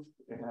approved,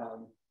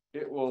 and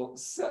it will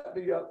set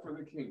me up for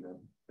the kingdom,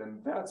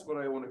 then that's what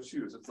I want to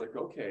choose. It's like,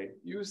 okay,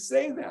 you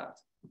say that.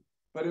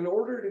 But in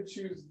order to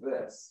choose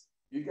this,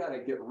 you got to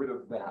get rid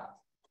of that,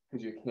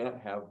 because you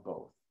can't have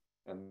both.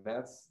 And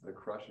that's the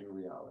crushing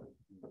reality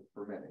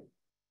for many,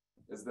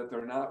 is that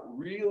they're not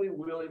really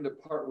willing to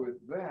part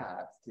with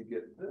that to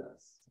get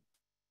this.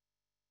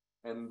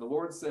 And the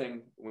Lord's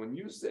saying, when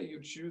you say you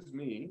choose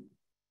me,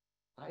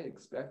 I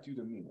expect you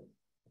to mean it.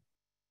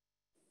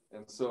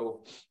 And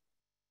so,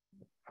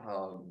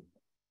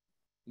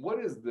 what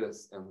is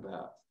this and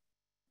that?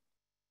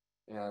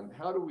 And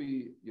how do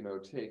we, you know,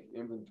 take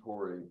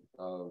inventory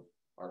of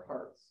our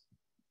hearts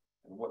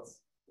and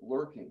what's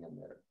lurking in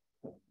there?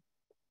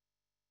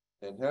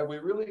 And have we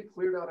really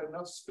cleared out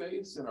enough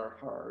space in our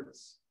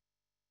hearts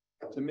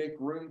to make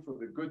room for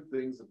the good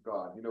things of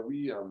God? You know,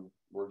 we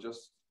were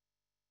just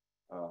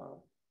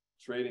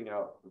trading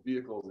out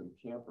vehicles and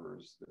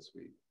campers this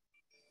week.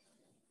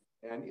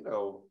 And, you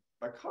know,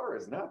 a car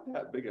is not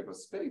that big of a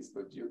space,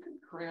 but you can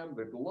cram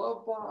the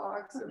glove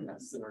box and the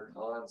center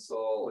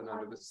console and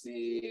under the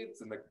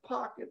seats and the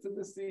pockets in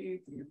the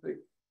seats. And you think,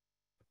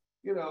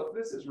 you know,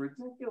 this is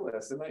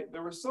ridiculous. And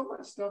there was so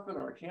much stuff in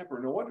our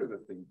camper. No wonder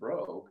the thing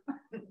broke.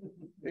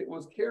 It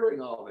was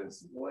carrying all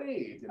this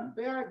weight and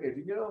baggage.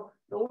 You know,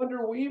 no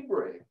wonder we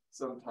break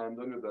sometimes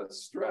under the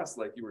stress,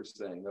 like you were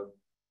saying, of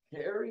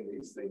carrying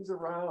these things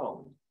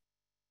around,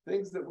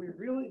 things that we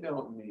really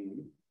don't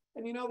need.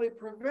 And, you know, they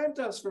prevent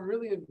us from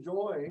really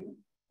enjoying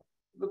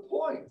the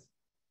point.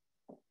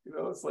 You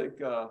know, it's like,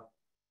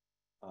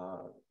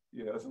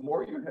 you know, the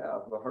more you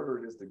have, the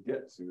harder it is to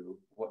get to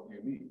what you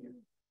need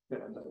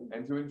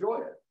and to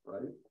enjoy it,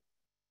 right?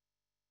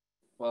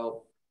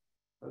 Well,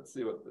 let's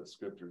see what the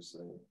scriptures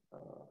say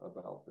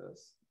about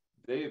this.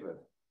 David,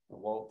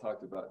 Walt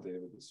talked about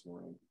David this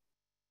morning.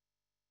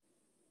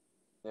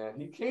 And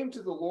he came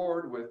to the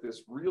Lord with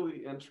this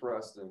really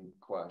interesting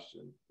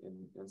question.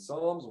 In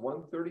Psalms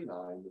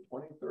 139, the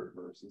 23rd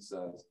verse, he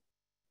says,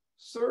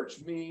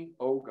 "Search me,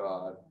 O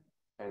God,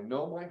 and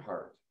know my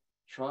heart.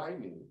 Try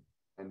me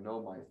and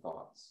know my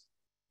thoughts.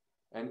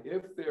 And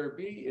if there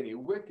be any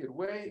wicked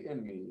way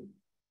in me,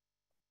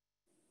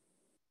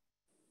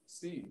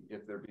 see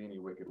if there be any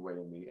wicked way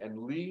in me,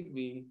 and lead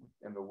me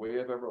in the way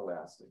of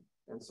everlasting."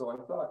 And so I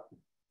thought,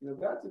 you know,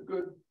 that's a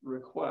good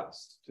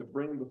request to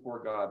bring before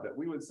God, that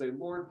we would say,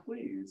 Lord,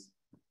 please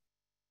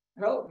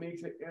help me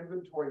to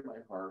inventory my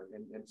heart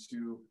and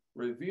to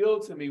reveal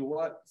to me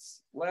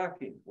what's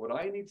lacking, what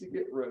I need to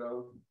get rid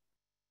of.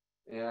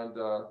 And,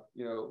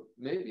 you know,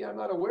 maybe I'm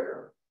not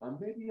aware.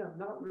 Maybe I'm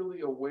not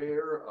really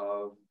aware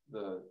of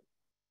the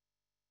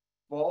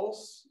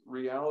false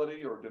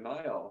reality or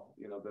denial,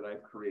 you know, that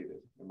I've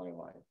created in my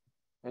life.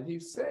 And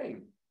he's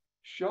saying,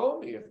 show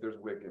me if there's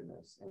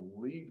wickedness and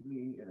lead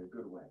me in a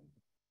good way.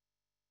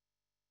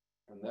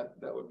 And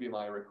that would be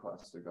my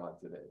request to God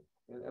today.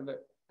 And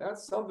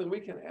that's something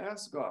we can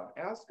ask God.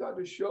 Ask God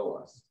to show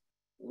us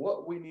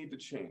what we need to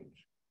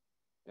change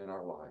in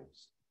our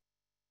lives.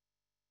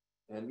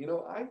 And, you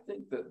know, I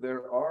think that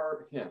there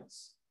are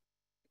hints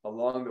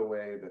along the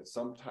way that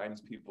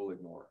sometimes people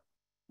ignore.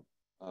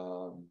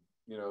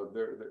 You know,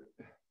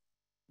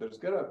 there's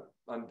going to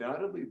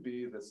undoubtedly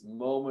be this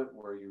moment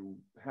where you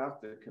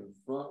have to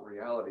confront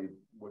reality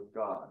with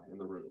God in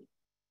the room.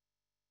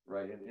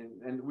 Right.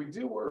 And we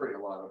do worry a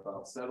lot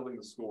about settling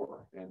the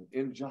score and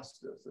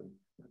injustice. And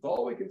it's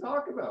all we can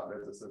talk about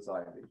as a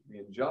society, the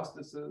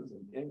injustices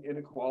and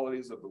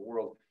inequalities of the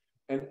world.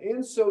 And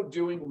in so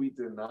doing, we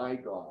deny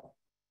God,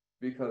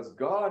 because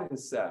God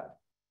has said,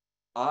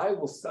 I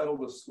will settle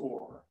the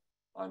score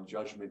on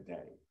Judgment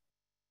Day.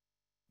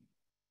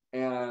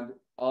 And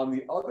on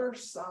the other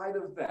side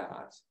of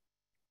that,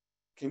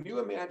 can you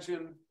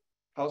imagine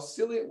how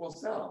silly it will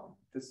sound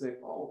to say,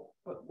 oh,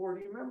 but Lord,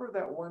 do you remember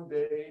that one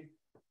day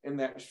in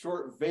that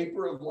short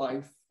vapor of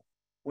life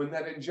when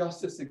that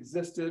injustice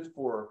existed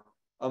for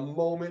a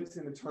moment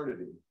in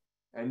eternity,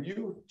 and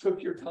you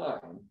took your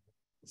time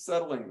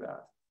settling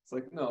that? It's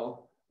like,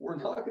 no, we're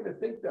not going to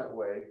think that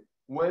way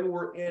when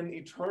we're in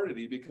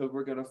eternity, because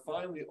we're going to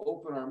finally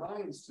open our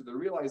minds to the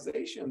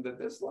realization that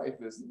this life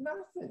is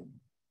nothing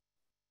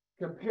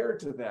compared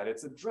to that.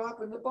 It's a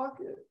drop in the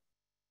bucket.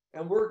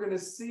 And we're going to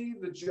see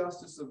the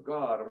justice of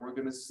God, and we're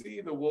going to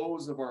see the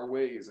woes of our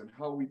ways and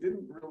how we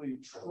didn't really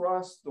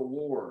trust the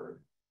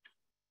Lord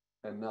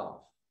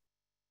enough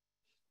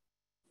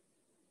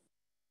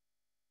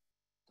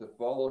to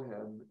follow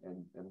him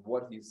and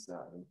what he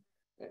said.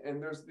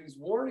 And there's these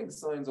warning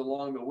signs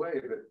along the way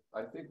that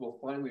I think we'll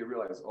finally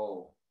realize,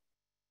 oh,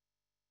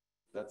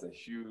 that's a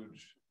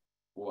huge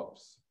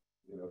whoops,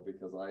 you know,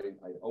 because I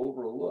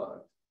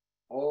overlooked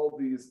all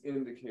these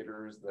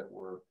indicators that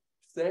were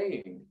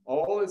saying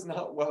all is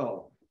not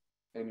well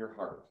in your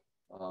heart.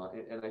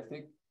 And I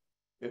think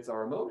it's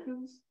our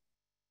emotions.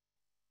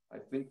 I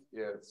think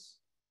it's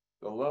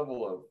the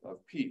level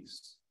of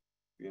peace,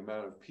 the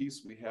amount of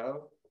peace we have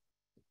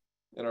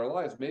in our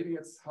lives. Maybe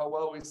it's how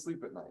well we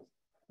sleep at night.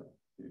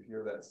 You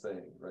hear that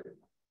saying, right?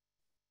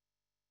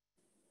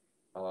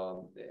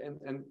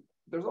 And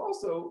there's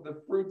also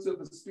the fruits of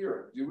the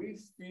Spirit. Do we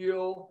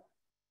feel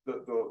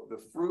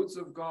the fruits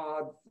of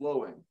God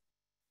flowing,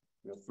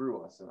 you know,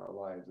 through us in our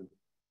lives? And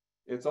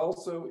it's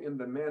also in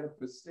the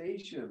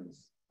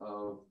manifestations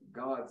of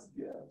God's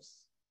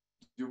gifts.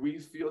 Do we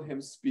feel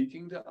him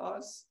speaking to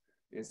us?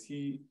 Is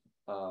he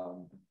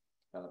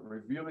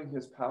revealing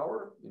his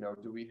power? You know,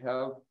 do we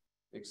have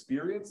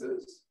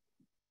experiences?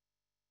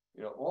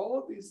 You know, all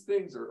of these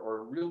things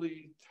are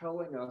really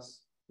telling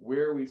us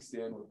where we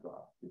stand with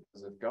God.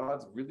 Because if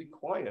God's really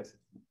quiet,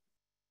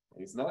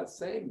 he's not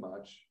saying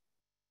much,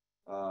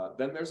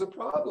 then there's a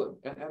problem.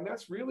 And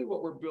that's really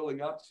what we're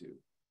building up to.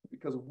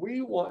 Because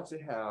we want to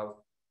have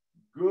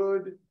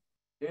good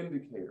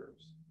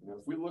indicators. You know,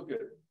 if we look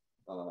at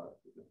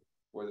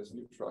Or this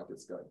new truck,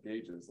 it's got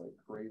gauges like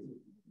crazy.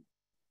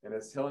 And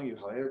it's telling you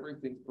how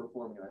everything's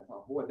performing. And I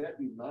thought, boy, that'd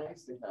be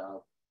nice to have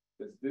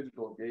this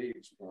digital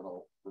gauge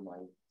panel for my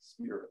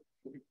spirit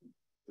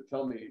to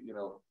tell me,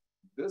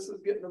 this is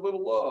getting a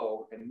little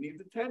low and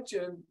needs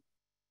attention,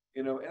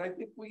 and I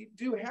think we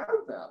do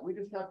have that. We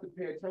just have to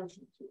pay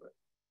attention to it.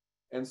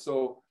 And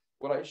so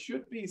what I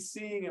should be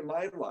seeing in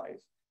my life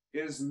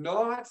is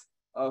not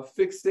a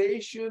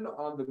fixation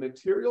on the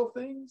material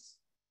things,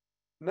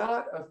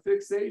 not a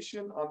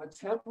fixation on the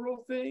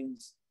temporal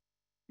things.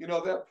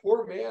 That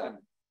poor man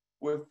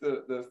with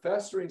the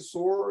festering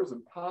sores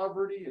and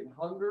poverty and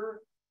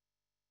hunger,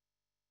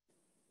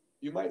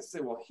 you might say,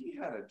 well, he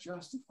had a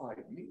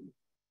justified need.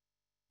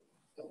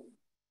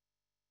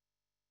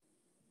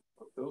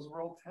 But those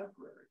were all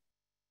temporary.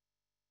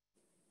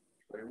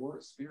 They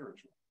weren't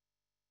spiritual.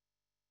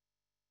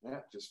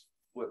 That just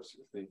flips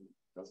your thinking,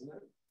 doesn't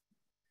it?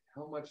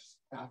 How much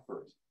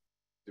effort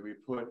do we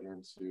put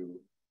into,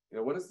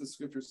 what does the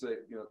scripture say?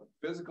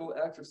 Physical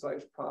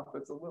exercise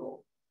profits a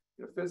little.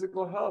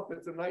 Physical health,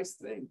 it's a nice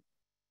thing.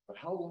 But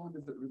how long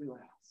does it really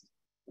last?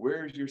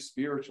 Where's your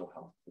spiritual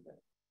health today?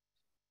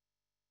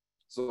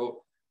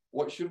 So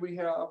what should we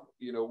have?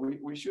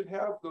 We should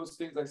have those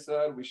things I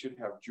said. We should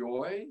have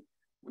joy.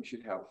 We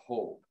should have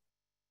hope.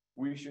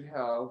 We should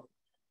have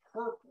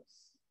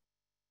purpose.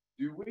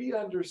 Do we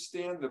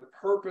understand the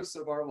purpose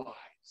of our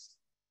lives?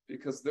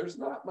 Because there's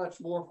not much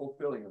more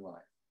fulfilling in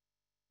life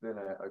than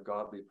a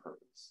godly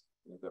purpose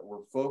that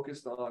we're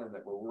focused on and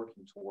that we're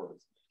working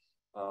towards.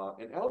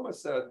 And Alma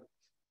said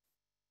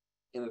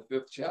in the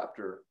 5th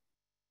chapter,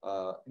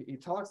 he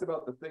talks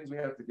about the things we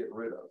have to get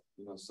rid of.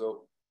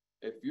 So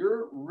if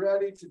you're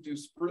ready to do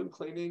spring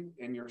cleaning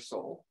in your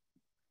soul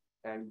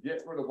and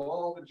get rid of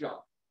all the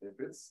junk, if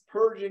it's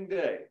purging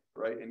day,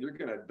 right, and you're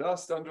going to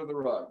dust under the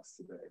rugs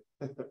today,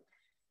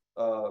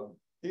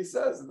 he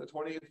says in the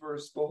 20th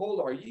verse,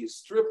 behold, are ye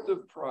stripped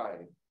of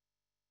pride?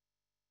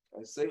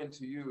 I say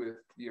unto you, if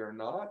ye are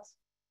not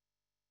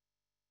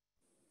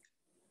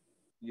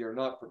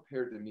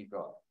prepared to meet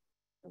God.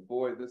 And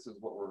boy, this is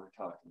what we're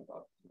talking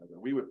about.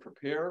 We would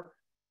prepare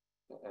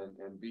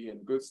and be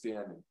in good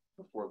standing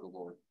before the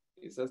Lord.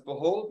 He says,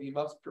 behold, ye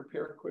must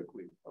prepare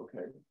quickly.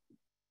 Okay,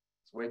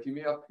 it's waking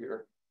me up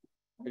here.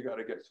 I got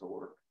to get to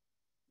work.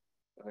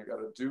 And I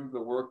got to do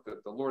the work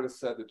that the Lord has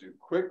said to do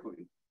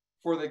quickly.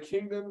 For the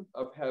kingdom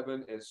of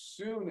heaven is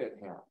soon at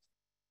hand.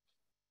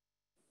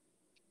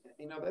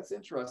 That's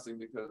interesting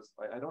because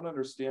I don't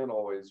understand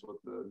always what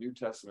the New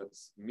Testament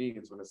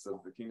means when it says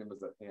the kingdom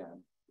is at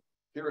hand.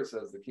 Here it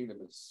says the kingdom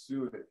is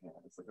soon at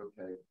hand. It's like,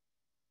 okay,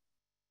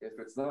 if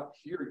it's not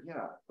here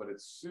yet, but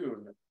it's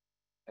soon,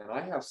 and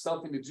I have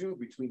something to do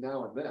between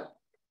now and then.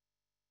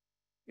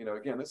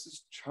 Again, this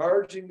is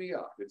charging me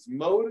up. It's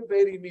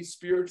motivating me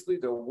spiritually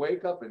to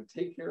wake up and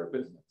take care of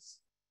business.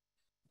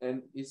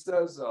 And he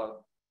says,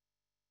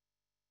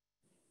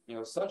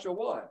 such a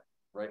one,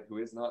 right, who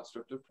is not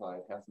stripped of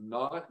pride, hath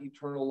not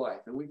eternal life.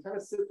 And we kind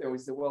of sit there and we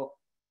say, well,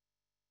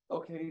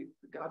 okay,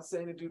 God's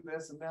saying to do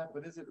this and that,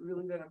 but is it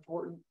really that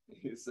important?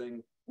 He's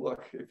saying,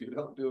 look, if you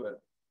don't do it,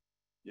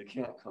 you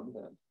can't come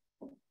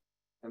in.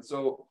 And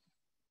so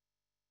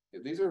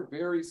these are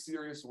very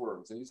serious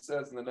words. And he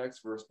says in the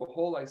next verse,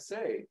 behold, I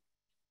say,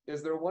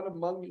 is there one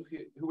among you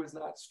who is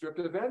not stripped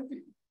of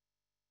envy?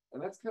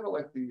 And that's kind of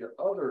like the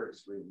other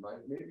extreme, right?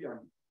 Maybe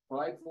I'm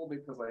prideful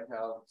because I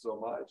have so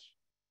much,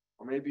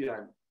 or maybe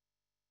I'm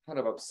kind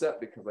of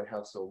upset because I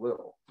have so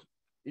little.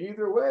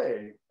 Either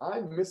way,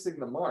 I'm missing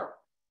the mark.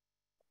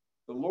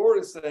 The Lord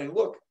is saying,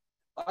 look,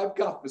 I've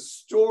got the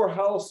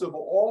storehouse of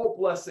all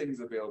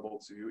blessings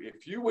available to you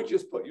if you would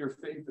just put your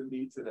faith in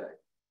me today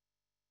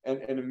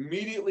and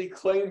immediately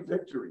claim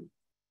victory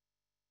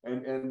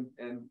and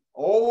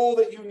all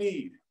that you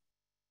need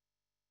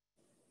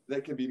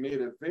that can be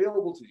made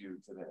available to you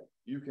today.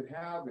 You can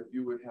have if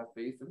you would have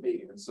faith in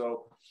me. And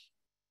so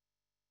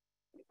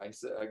I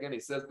said again, he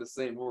says the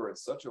same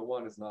words, such a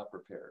one is not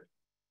prepared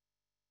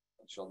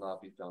and shall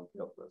not be found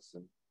guiltless.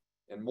 And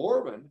in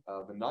Mormon,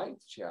 the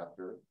 9th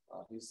chapter,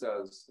 he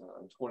says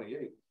in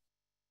 28,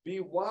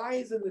 be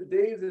wise in the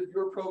days of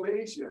your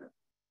probation.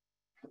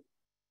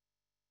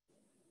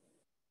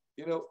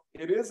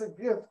 It is a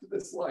gift to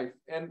this life.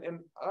 And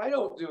I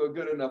don't do a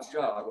good enough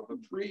job of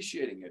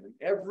appreciating it. And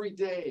every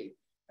day,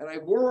 and I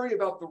worry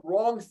about the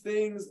wrong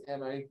things,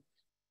 and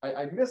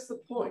I miss the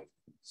point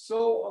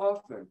so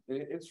often.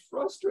 It's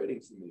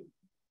frustrating to me.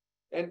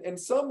 And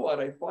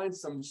somewhat, I find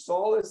some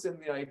solace in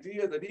the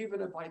idea that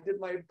even if I did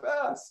my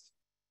best,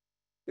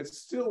 it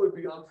still would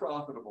be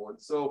unprofitable. And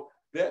so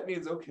that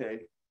means, okay,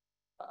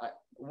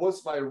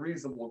 what's my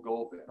reasonable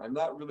goal then? I'm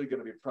not really going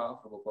to be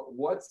profitable, but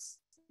what's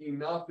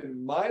enough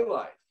in my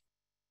life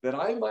that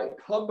I might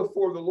come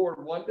before the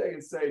Lord one day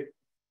and say,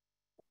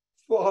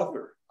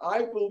 Father,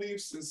 I believe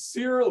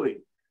sincerely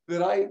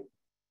that I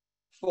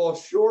fall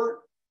short,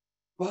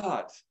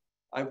 but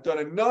I've done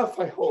enough,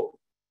 I hope,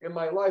 in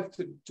my life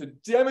to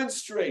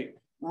demonstrate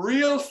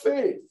real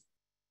faith,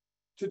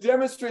 to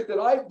demonstrate that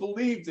I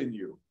believed in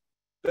you,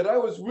 that I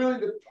was willing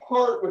to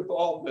part with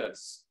all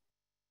this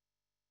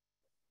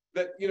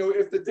that,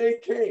 if the day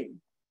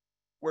came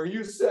where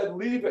you said,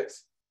 leave it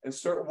and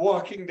start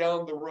walking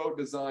down the road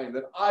to Zion,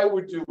 that I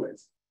would do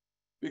it,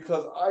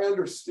 because I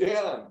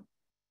understand,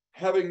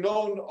 having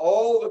known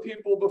all the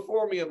people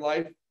before me in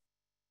life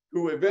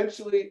who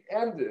eventually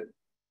ended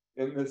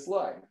in this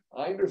life.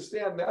 I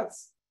understand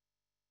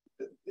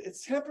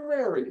it's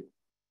temporary,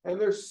 and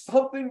there's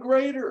something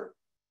greater.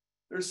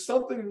 There's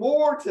something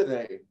more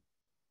today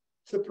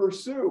to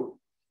pursue.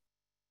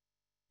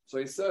 So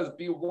he says,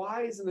 be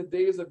wise in the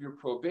days of your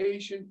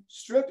probation,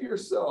 strip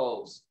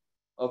yourselves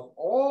of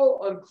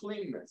all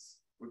uncleanness.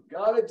 We've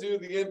got to do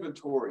the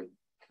inventory.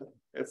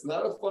 It's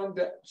not a fun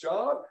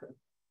job,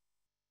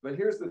 but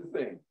here's the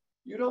thing.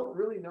 You don't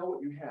really know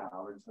what you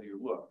have until you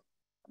look.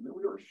 I mean,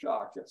 we were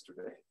shocked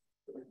yesterday.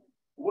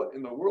 What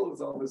in the world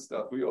is all this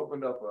stuff? We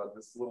opened up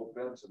this little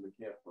bench in the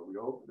camper. We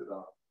opened it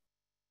up,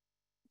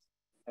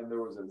 and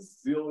there was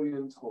a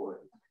zillion toys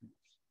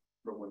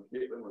from when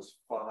Caitlin was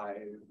 5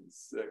 and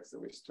 6,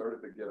 and we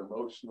started to get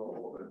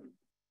emotional. And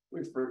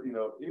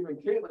even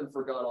Caitlin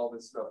forgot all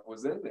this stuff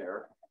was in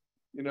there.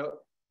 You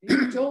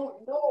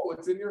don't know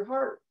what's in your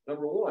heart,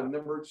 number one.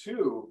 Number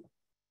two,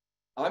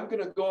 I'm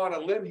going to go on a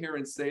limb here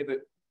and say that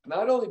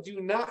not only do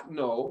you not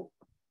know,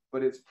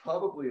 but it's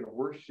probably in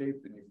worse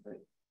shape than you think.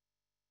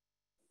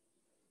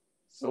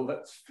 So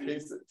let's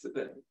face it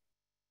today,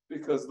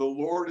 because the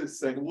Lord is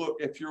saying, look,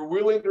 if you're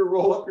willing to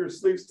roll up your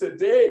sleeves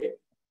today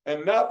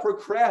and not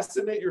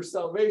procrastinate your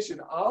salvation,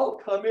 I'll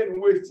come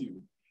in with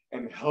you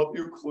and help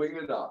you clean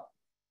it up.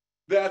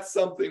 That's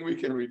something we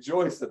can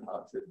rejoice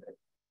about today.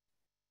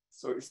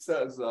 So he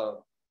says,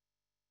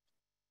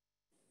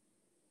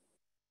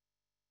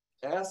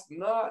 ask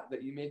not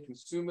that you may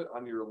consume it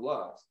on your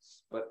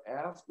lusts, but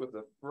ask with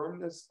a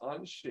firmness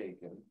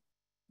unshaken,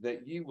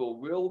 that ye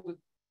will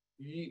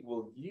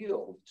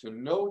yield to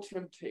no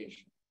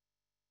temptation,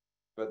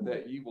 but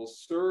that ye will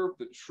serve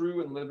the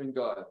true and living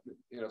God.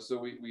 So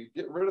we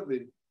get rid of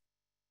the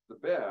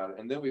bad,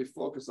 and then we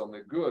focus on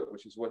the good,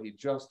 which is what he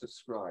just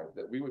described,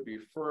 that we would be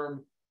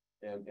firm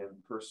and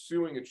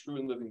pursuing a true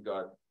and living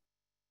God,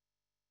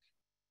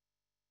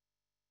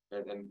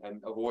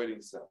 and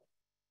avoiding sin.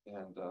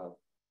 And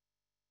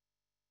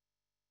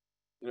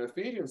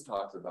Ephesians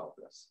talks about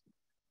this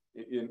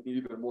in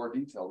even more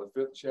detail. The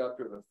 5th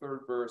chapter, the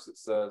 3rd verse, it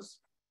says,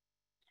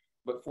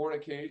 but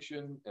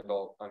fornication and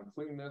all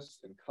uncleanness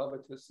and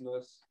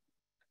covetousness,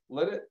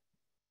 let it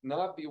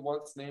not be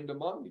once named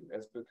among you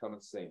as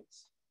becometh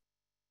saints,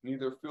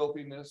 neither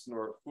filthiness,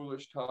 nor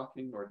foolish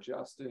talking, nor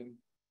jesting,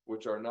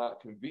 which are not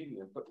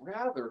convenient, but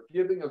rather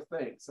giving of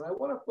thanks. And I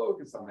want to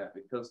focus on that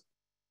because,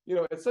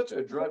 it's such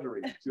a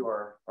drudgery to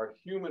our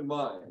human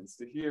minds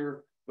to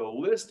hear the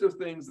list of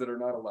things that are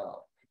not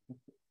allowed.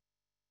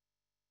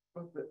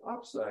 But the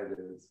upside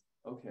is,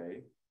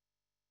 okay,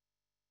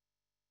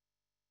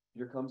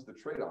 here comes the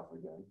trade-off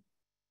again.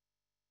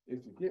 If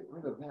you get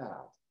rid of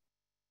that,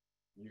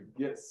 you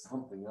get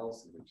something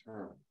else in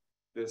return.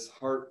 This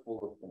heart full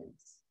of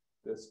things,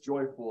 this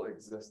joyful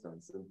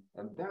existence.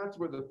 And that's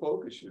where the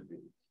focus should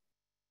be.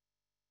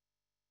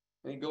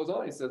 And he goes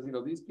on, he says,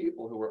 these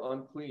people who are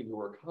unclean, who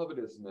are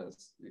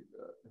covetousness,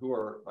 who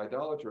are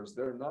idolaters,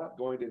 they're not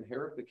going to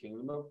inherit the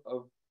kingdom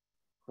of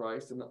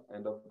Christ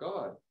and of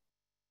God.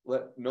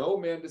 Let no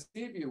man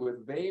deceive you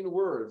with vain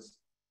words,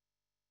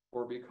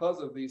 for because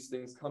of these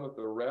things cometh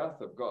the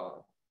wrath of God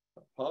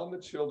upon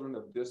the children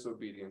of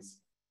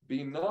disobedience.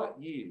 Be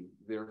not ye,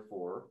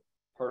 therefore,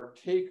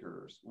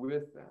 partakers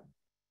with them.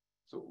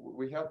 So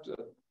we have to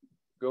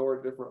go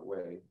a different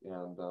way.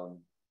 And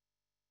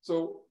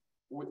so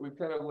we've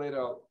kind of laid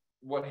out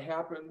what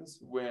happens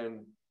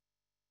when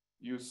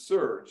you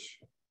search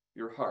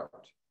your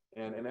heart.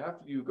 And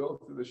after you go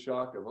through the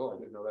shock of, oh, I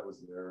didn't know that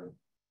was there, and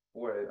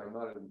boy, I'm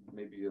not in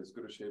maybe as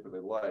good a shape as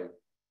I'd like,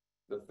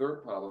 the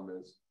third problem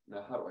is,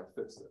 now how do I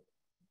fix it?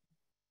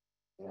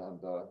 And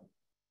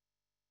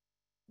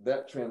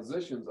that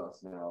transitions us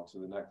now to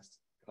the next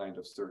kind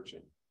of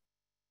searching.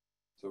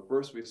 So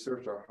first we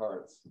search our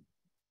hearts,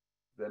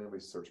 then we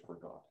search for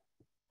God.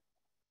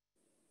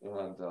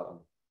 And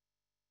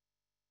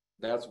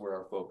that's where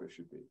our focus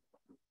should be.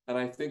 And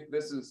I think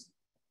this is,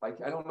 I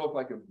don't know if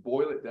I can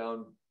boil it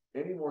down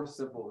any more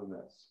simple than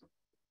this.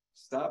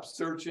 Stop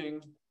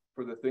searching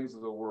for the things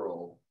of the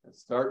world and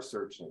start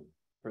searching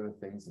for the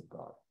things of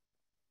God.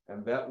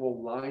 And that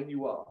will line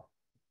you up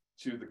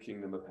to the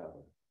kingdom of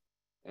heaven.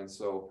 And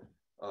so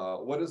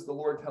what does the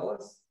Lord tell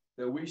us?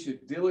 That we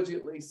should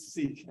diligently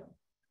seek him.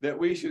 That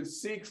we should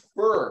seek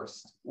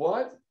first,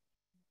 what?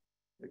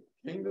 The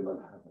kingdom of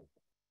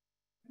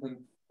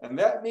heaven. And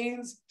that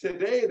means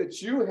today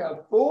that you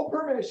have full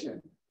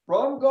permission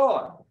from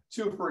God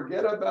to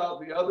forget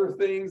about the other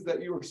things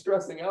that you were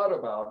stressing out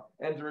about,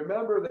 and to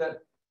remember that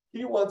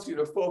he wants you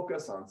to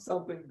focus on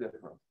something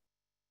different.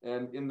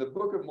 And in the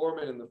Book of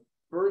Mormon, in the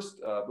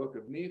first book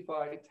of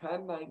Nephi,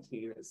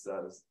 10:19, it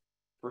says,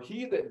 for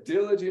he that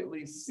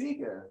diligently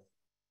seeketh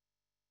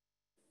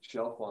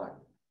shall find.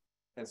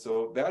 And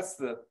so that's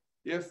the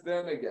if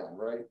then again,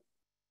 right?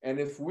 And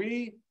if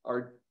we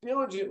are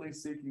diligently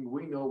seeking,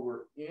 we know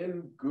we're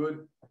in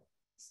good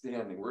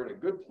standing. We're in a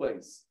good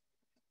place.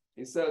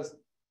 He says,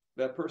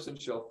 that person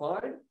shall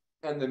find,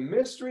 and the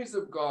mysteries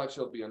of God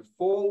shall be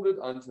unfolded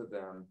unto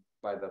them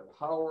by the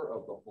power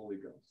of the Holy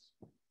Ghost.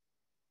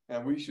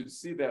 And we should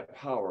see that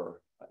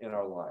power in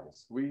our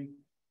lives. We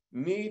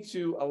need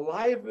to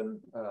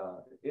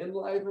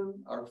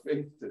enliven our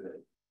faith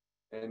today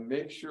and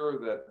make sure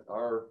that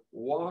our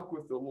walk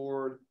with the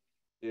Lord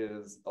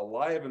is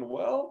alive and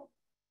well,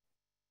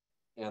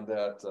 and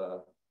that,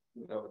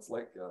 it's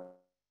like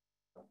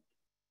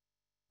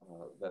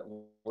that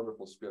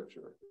wonderful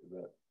scripture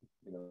that,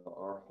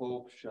 our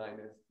hope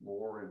shineth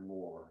more and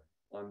more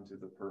unto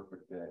the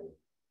perfect day.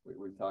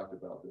 We talked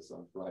about this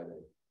on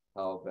Friday,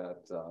 how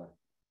that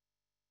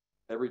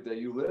every day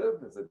you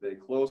live is a day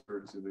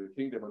closer to the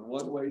kingdom in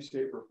one way,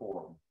 shape, or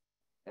form.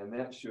 And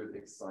that should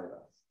excite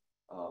us,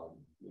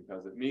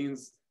 because it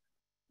means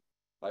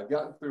I've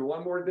gotten through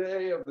one more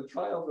day of the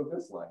trials of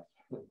this life,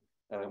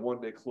 and I'm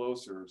one day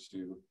closer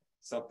to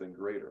something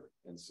greater.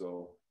 And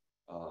so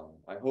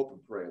I hope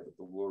and pray that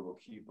the Lord will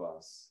keep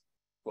us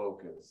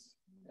focused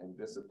and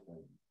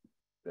disciplined,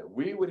 that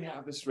we would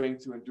have the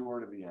strength to endure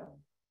to the end.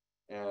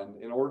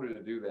 And in order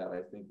to do that,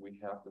 I think we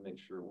have to make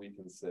sure we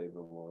can say,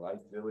 the Lord, I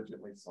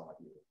diligently sought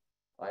you.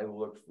 I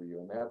looked for you.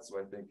 And that's,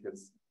 I think,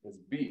 his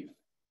beef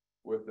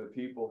with the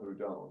people who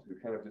don't, who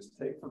kind of just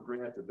take for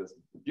granted this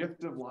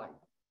gift of life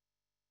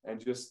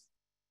and just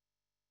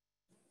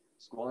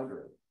squander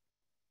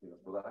it,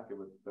 for lack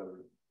of a better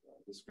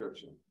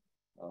description.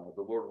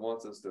 The Lord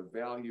wants us to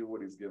value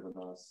what he's given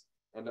us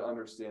and to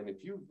understand,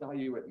 if you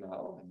value it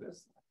now in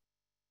this life,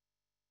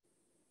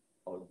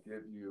 I'll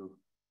give you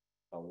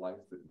a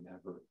life that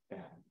never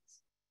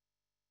ends.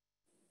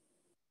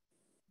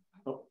 I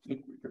don't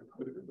think we can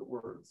put it into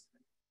words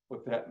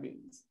what that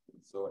means.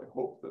 And so I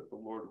hope that the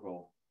Lord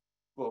will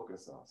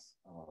focus us.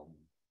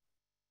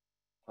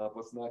 Help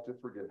us not to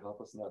forget.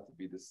 Help us not to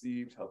be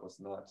deceived. Help us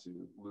not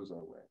to lose our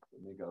way.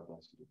 But may God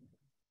bless you.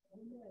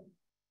 Amen.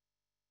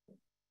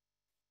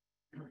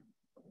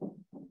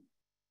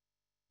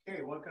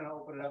 Okay, we're going to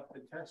open it up to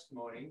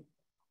testimony.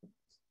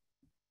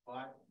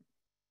 But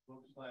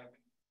looks like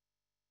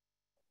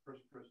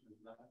first person is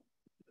not.